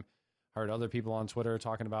time. Heard other people on Twitter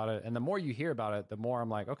talking about it. And the more you hear about it, the more I'm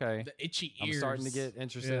like, okay, the itchy ears. I'm starting to get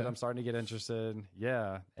interested. Yeah. I'm starting to get interested.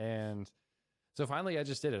 Yeah. And so finally I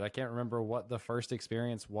just did it. I can't remember what the first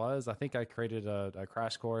experience was. I think I created a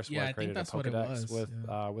crash course where I created a Pokedex with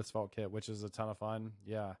SvelteKit, which is a ton of fun.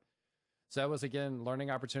 Yeah. So that was, again, learning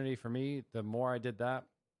opportunity for me. The more I did that,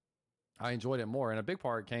 I enjoyed it more. And a big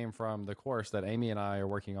part came from the course that Amy and I are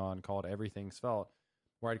working on called Everything Svelte,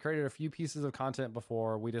 where I'd created a few pieces of content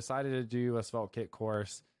before. We decided to do a SvelteKit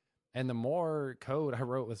course. And the more code I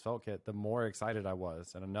wrote with SvelteKit, the more excited I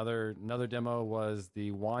was. And another demo was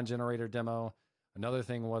the wand generator demo. Another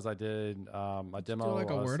thing was I did a demo. Like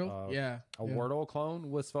a Wordle? A Wordle clone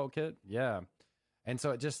with SvelteKit. Yeah. And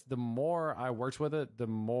so the more I worked with it, the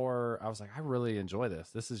more I was like, I really enjoy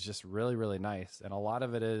this. This is just really, really nice. And a lot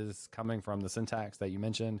of it is coming from the syntax that you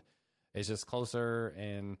mentioned. It's just closer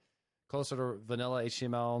to vanilla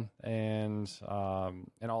HTML and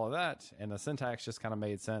all of that. And the syntax just kind of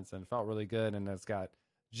made sense and felt really good. And it's got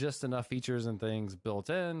just enough features and things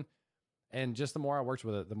built in. And just the more I worked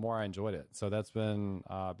with it, the more I enjoyed it. So that's been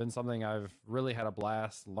something I've really had a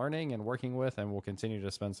blast learning and working with, and we'll continue to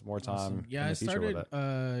spend some more time. Awesome. Yeah, I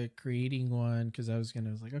started creating one because I was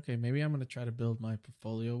like, okay, maybe I'm gonna try to build my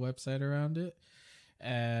portfolio website around it,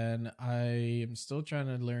 and I am still trying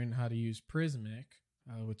to learn how to use Prismic,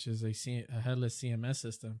 which is a headless CMS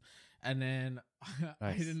system, and then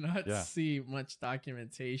nice. I did not see much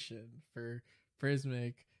documentation for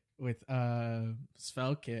Prismic with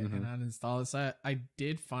SvelteKit and uninstall it. So I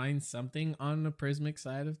did find something on the Prismic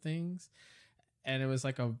side of things, and it was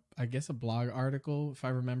like I guess a blog article, if I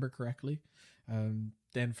remember correctly.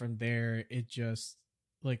 Then from there, it just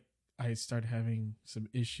like I started having some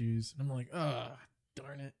issues, and I'm like, oh,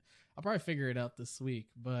 darn it. I'll probably figure it out this week,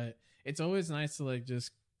 but it's always nice to like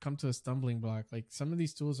just come to a stumbling block. Like some of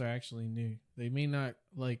these tools are actually new. They may not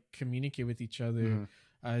like communicate with each other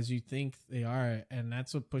as you think they are, and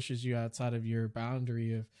that's what pushes you outside of your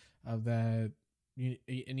boundary of that.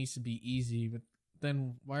 It needs to be easy, but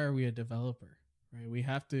then why are we a developer, right? We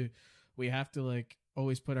have to like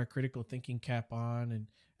always put our critical thinking cap on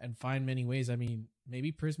and find many ways. I mean,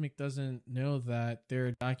 maybe Prismic doesn't know that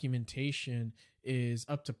their documentation is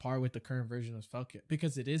up to par with the current version of SvelteKit,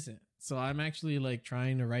 because it isn't. So I'm actually like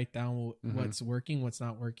trying to write down what's working, what's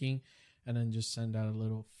not working, and then just send out a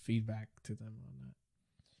little feedback to them on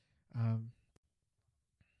that.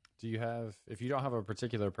 Do you have, if you don't have a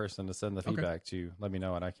particular person to send the feedback to, let me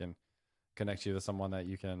know and I can connect you to someone that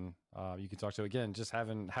you can talk to. Again, just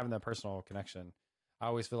having that personal connection. I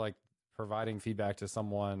always feel like providing feedback to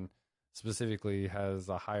someone specifically has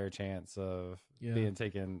a higher chance of being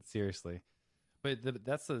taken seriously. But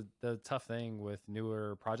that's the tough thing with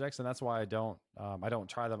newer projects, and that's why I don't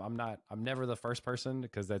try them. I'm never the first person,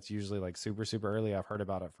 because that's usually like super early. I've heard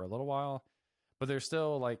about it for a little while, but there's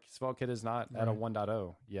still like SvelteKit is not at a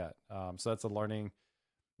 1.0 yet. So that's a learning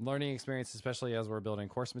experience, especially as we're building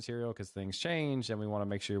course material, because things change and we want to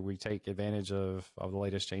make sure we take advantage of the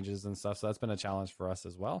latest changes and stuff. So that's been a challenge for us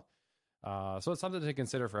as well. So it's something to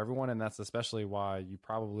consider for everyone, and that's especially why you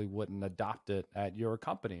probably wouldn't adopt it at your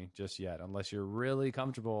company just yet, unless you're really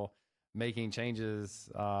comfortable making changes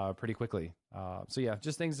pretty quickly. So yeah,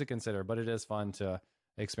 just things to consider, but it is fun to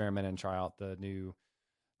experiment and try out the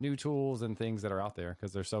new tools and things that are out there,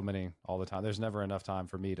 because there's so many all the time. There's never enough time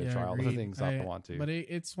for me to try all the things I want to. But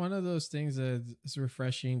it's one of those things that it's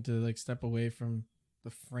refreshing to like step away from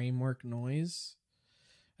the framework noise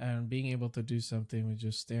and being able to do something with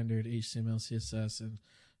just standard HTML, CSS, and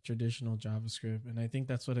traditional JavaScript. And I think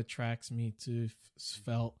that's what attracts me to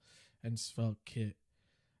Svelte and SvelteKit.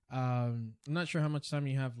 I'm not sure how much time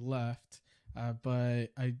you have left, but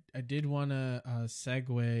I did want to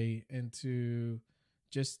segue into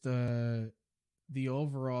just the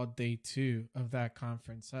overall day 2 of that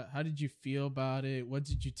conference. How did you feel about it? What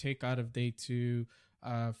did you take out of day 2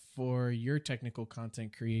 for your technical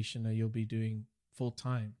content creation that you'll be doing full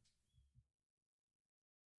time?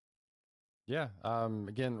 Yeah.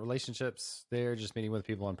 Again, relationships there, just meeting with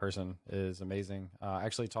people in person is amazing. I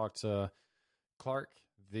actually talked to Clark,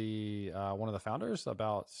 the one of the founders,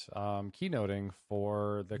 about keynoting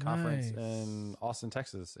for the conference in Austin,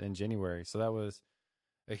 Texas in January. So that was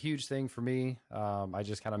a huge thing for me. I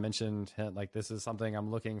just kind of mentioned like, this is something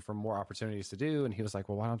I'm looking for more opportunities to do. And he was like,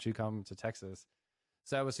 well, why don't you come to Texas?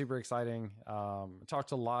 So that was super exciting.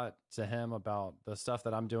 Talked a lot to him about the stuff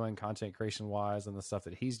that I'm doing content creation wise, and the stuff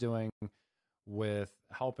that he's doing with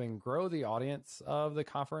helping grow the audience of the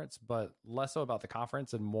conference, but less so about the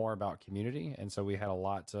conference and more about community. And so we had a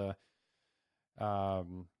lot to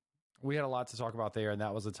talk about there. And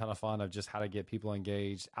that was a ton of fun, of just how to get people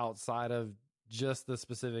engaged outside of just the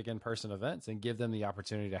specific in-person events and give them the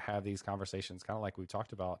opportunity to have these conversations, kind of like we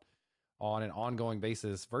talked about, on an ongoing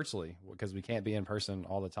basis virtually, because we can't be in person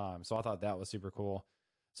all the time. So I thought that was super cool.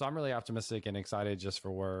 So I'm really optimistic and excited just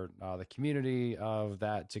for the community of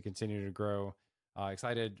that to continue to grow.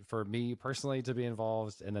 Excited for me personally to be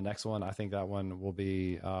involved in the next one. I think that one will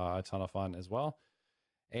be a ton of fun as well.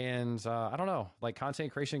 And I don't know, like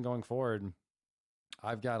content creation going forward,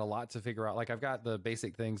 I've got a lot to figure out. Like I've got the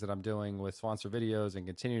basic things that I'm doing with sponsor videos and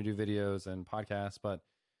continue to do videos and podcasts, but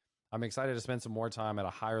I'm excited to spend some more time at a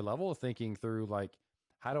higher level thinking through like,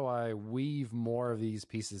 how do I weave more of these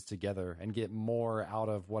pieces together and get more out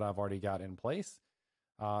of what I've already got in place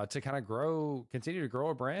to kind of continue to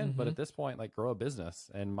grow a brand, but at this point, like grow a business.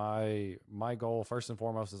 And my goal first and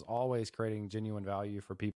foremost is always creating genuine value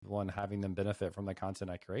for people and having them benefit from the content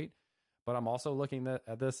I create. But I'm also looking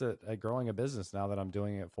at this at growing a business now that I'm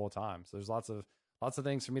doing it full time. So there's lots of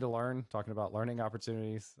things for me to learn, talking about learning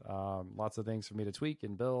opportunities, lots of things for me to tweak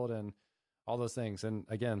and build and all those things. And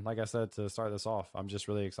again, like I said, to start this off, I'm just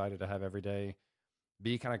really excited to have every day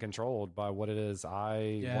be kind of controlled by what it is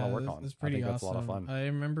I want to work on. That's pretty awesome. That's a lot of fun. I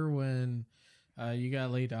remember when you got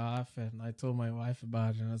laid off, and I told my wife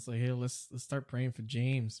about it, and I was like, hey, let's start praying for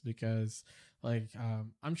James, because like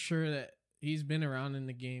I'm sure that he's been around in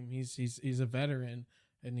the game. He's a veteran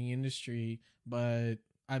in the industry, but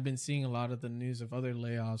I've been seeing a lot of the news of other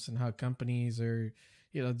layoffs and how companies are,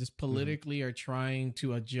 just politically are trying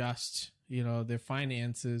to adjust, their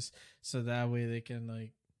finances so that way they can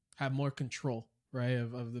like have more control, right,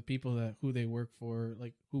 of the people who they work for,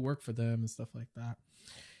 like who work for them and stuff like that.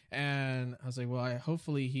 And I was like, well,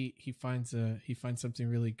 hopefully he finds something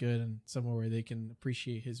really good and somewhere where they can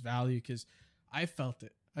appreciate his value, because I felt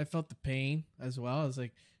it. I felt the pain as well. I was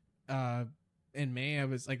like, in May, I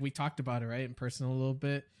was like, we talked about it, right, in person a little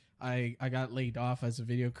bit. I got laid off as a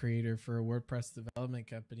video creator for a WordPress development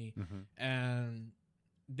company. And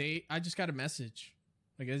I just got a message.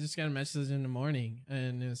 Like I just got a message in the morning,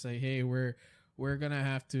 and it's like, hey, we're gonna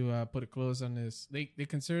have to put a close on this. They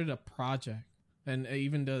considered it a project, and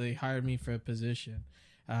even though they hired me for a position,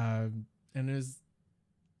 and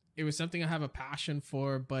it was something I have a passion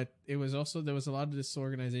for, but it was also, there was a lot of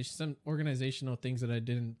disorganization, some organizational things that I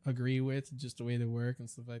didn't agree with, just the way they work and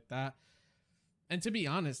stuff like that. And to be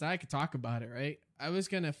honest, I could talk about it, right? I was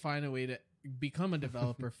gonna find a way to become a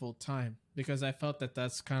developer full time because I felt that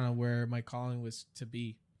that's kind of where my calling was to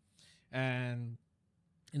be. And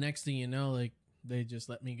the next thing you know, like they just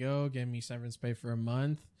let me go, gave me severance pay for a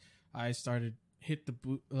month. I started hit the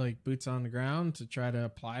boots on the ground to try to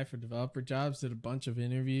apply for developer jobs, did a bunch of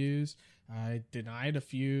interviews. I denied a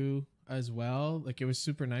few as well. Like it was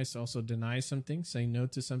super nice to also deny some things, say no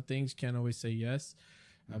to some things. Can't always say yes,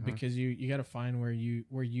 because you got to find where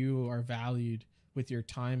you are valued with your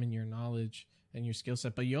time and your knowledge and your skill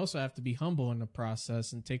set. But you also have to be humble in the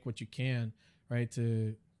process and take what you can, right,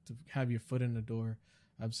 to have your foot in the door.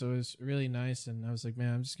 So it was really nice, and I was like,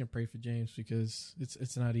 man, I'm just gonna pray for James because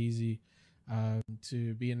it's not easy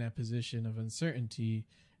to be in that position of uncertainty.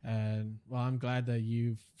 And well, I'm glad that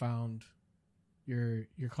you've found your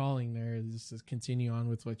calling there. Just to continue on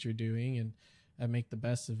with what you're doing and make the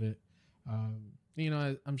best of it.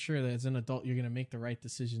 I'm sure that as an adult, you're gonna make the right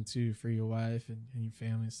decision too for your wife and your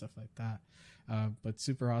family and stuff like that. But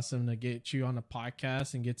super awesome to get you on the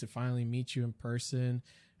podcast and get to finally meet you in person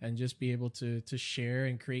and just be able to share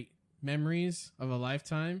and create memories of a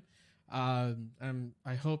lifetime. I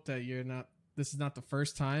hope that this is not the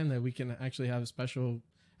first time that we can actually have a special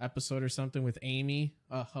episode or something with Amy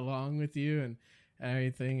along with you and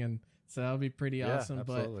everything. And so that'll be pretty awesome.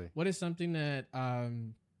 Absolutely. But what is something that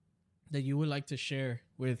you would like to share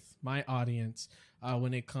with my audience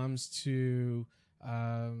when it comes to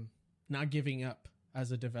not giving up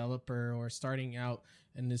as a developer or starting out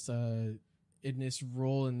in this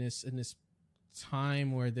role, in this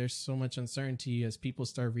time where there's so much uncertainty as people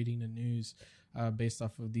start reading the news based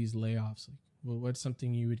off of these layoffs? Like, well, what's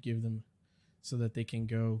something you would give them so that they can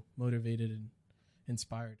go motivated and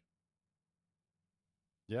inspired?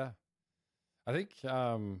 Yeah. I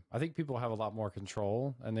think people have a lot more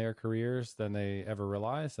control in their careers than they ever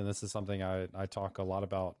realize. And this is something I talk a lot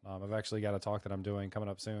about. I've actually got a talk that I'm doing coming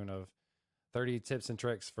up soon of 30 tips and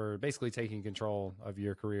tricks for basically taking control of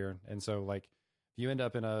your career. And so like, if you end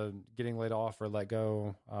up getting laid off or let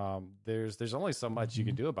go, there's only so much you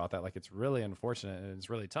can do about that. Like it's really unfortunate and it's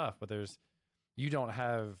really tough, but you don't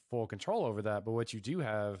have full control over that. But what you do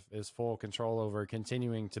have is full control over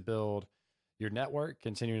continuing to build your network,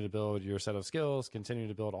 continuing to build your set of skills, continuing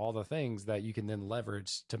to build all the things that you can then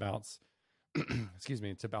leverage to bounce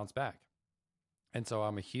back. And so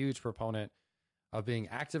I'm a huge proponent of being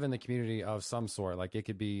active in the community of some sort. Like it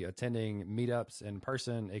could be attending meetups in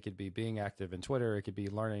person. It could be being active in Twitter. It could be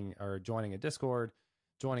learning or joining a Discord,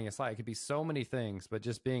 joining a Slack. It could be so many things, but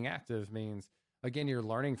just being active means, again, you're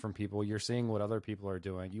learning from people. You're seeing what other people are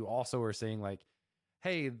doing. You also are seeing like,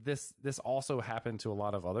 hey, this also happened to a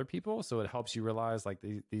lot of other people. So it helps you realize like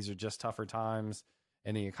these are just tougher times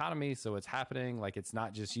in the economy. So it's happening. Like it's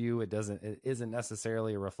not just you. It isn't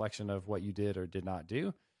necessarily a reflection of what you did or did not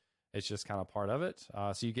do. It's just kind of part of it.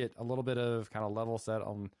 So you get a little bit of kind of level set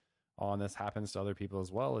on this happens to other people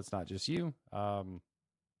as well. It's not just you.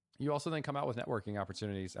 You also then come out with networking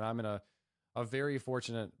opportunities. And I'm in a very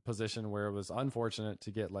fortunate position where it was unfortunate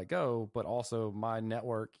to get let go, but also my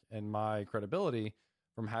network and my credibility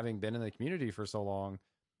from having been in the community for so long,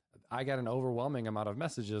 I got an overwhelming amount of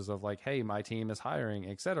messages of like, hey, my team is hiring,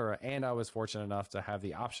 et cetera. And I was fortunate enough to have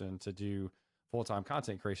the option to do full-time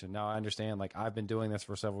content creation. Now I understand, like I've been doing this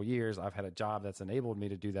for several years. I've had a job that's enabled me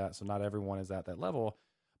to do that. So not everyone is at that level,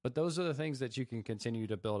 but those are the things that you can continue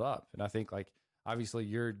to build up. And I think like, obviously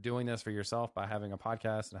you're doing this for yourself by having a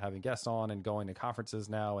podcast and having guests on and going to conferences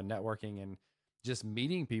now and networking and just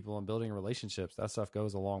meeting people and building relationships. That stuff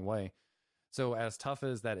goes a long way. So as tough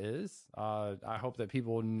as that is, I hope that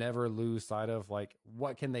people never lose sight of like,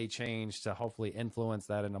 what can they change to hopefully influence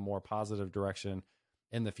that in a more positive direction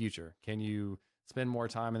in the future? Can you spend more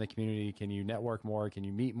time in the community? Can you network more? Can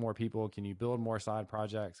you meet more people? Can you build more side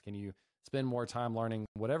projects? Can you spend more time learning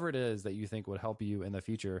whatever it is that you think would help you in the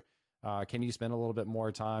future? Can you spend a little bit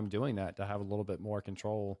more time doing that to have a little bit more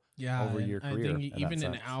control over your career? I think even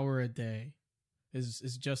an hour a day is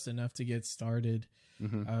just enough to get started,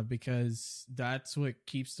 because that's what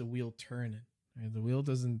keeps the wheel turning. Right? The wheel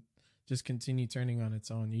doesn't just continue turning on its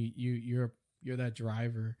own. You're that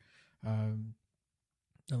driver.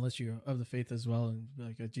 Unless you're of the faith as well and be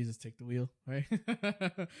like, oh, Jesus, take the wheel, right?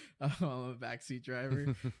 I'm a backseat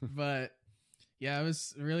driver. But Yeah, it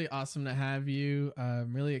was really awesome to have you.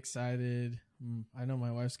 I'm really excited. I know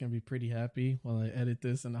my wife's gonna be pretty happy while I edit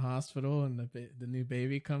this in the hospital and the new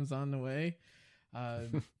baby comes on the way. I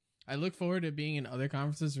look forward to being in other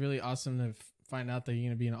conferences. Really awesome to find out that you're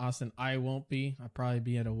gonna be in Austin. I won't be. I'll probably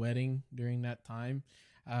be at a wedding during that time.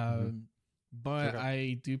 But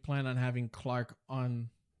I do plan on having Clark on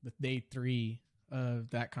the day 3 of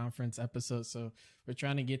that conference episode. So we're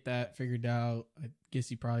trying to get that figured out. I guess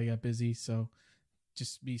he probably got busy. So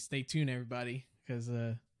just stay tuned, everybody, because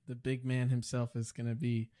the big man himself is going to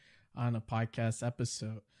be on a podcast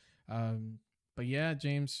episode. But yeah,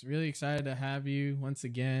 James, really excited to have you once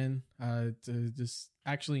again, to just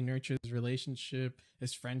actually nurture this relationship,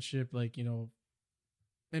 this friendship, like, you know,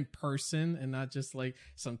 in person and not just like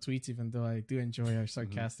some tweets, even though I do enjoy our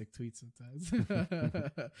sarcastic tweets sometimes.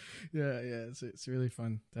 It's really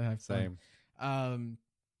fun to have Same. fun.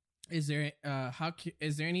 Is there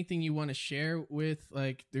anything you want to share with,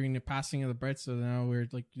 like, during the passing of the bread? So now we're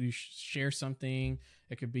like, you share something.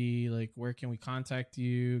 It could be like, where can we contact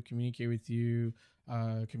you, communicate with you,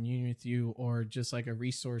 commune with you, or just like a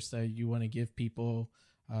resource that you want to give people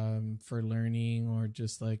for learning or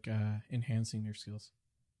just like enhancing their skills.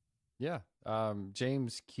 Yeah.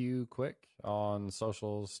 James Q Quick on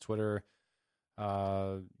socials, Twitter,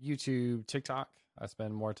 YouTube, TikTok. I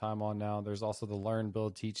spend more time on now. There's also the Learn,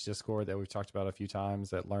 Build, Teach Discord that we've talked about a few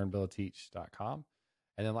times at learnbuildteach.com.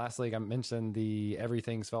 And then lastly, I mentioned the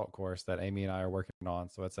Everything Svelte course that Amy and I are working on.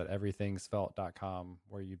 So it's at everythingsvelte.com,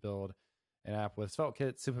 where you build an app with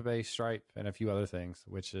SvelteKit, Supabase, Stripe, and a few other things,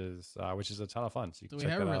 which is a ton of fun. So you can check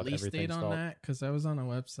that out. Do we have a release date on that? Because I was on a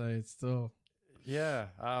website still. Yeah.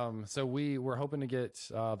 So we're hoping to get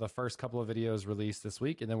the first couple of videos released this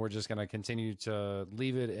week, and then we're just going to continue to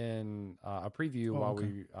leave it in a preview while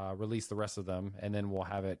we release the rest of them, and then we'll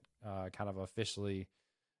have it kind of officially.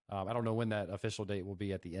 I don't know when that official date will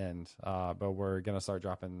be at the end, but we're going to start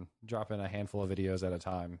dropping a handful of videos at a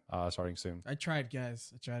time starting soon. I tried,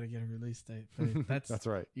 guys. I tried to get a release date, but that's that's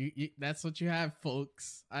right. That's what you have,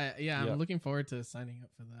 folks. I'm looking forward to signing up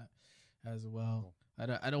for that as well. Cool.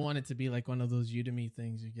 I don't want it to be like one of those Udemy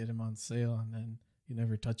things. You get them on sale and then you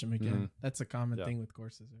never touch them again. That's a common thing with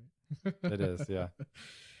courses, right? It is, yeah.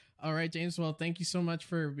 All right, James. Well, thank you so much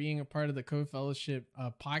for being a part of the Code Fellowship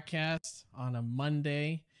podcast on a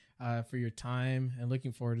Monday, for your time, and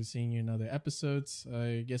looking forward to seeing you in other episodes.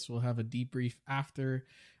 I guess we'll have a debrief after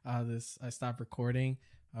I stop recording.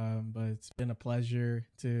 But it's been a pleasure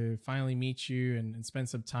to finally meet you and spend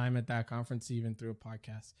some time at that conference, even through a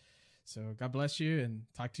podcast. So God bless you and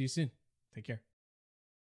talk to you soon. Take care.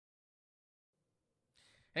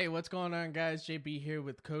 Hey, what's going on, guys? JB here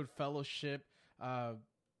with Code Fellowship. I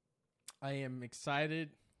am excited.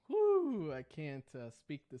 Woo! I can't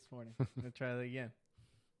speak this morning. I'm going to try that again.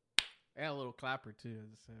 I got a little clapper too.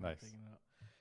 Nice. Taking it out.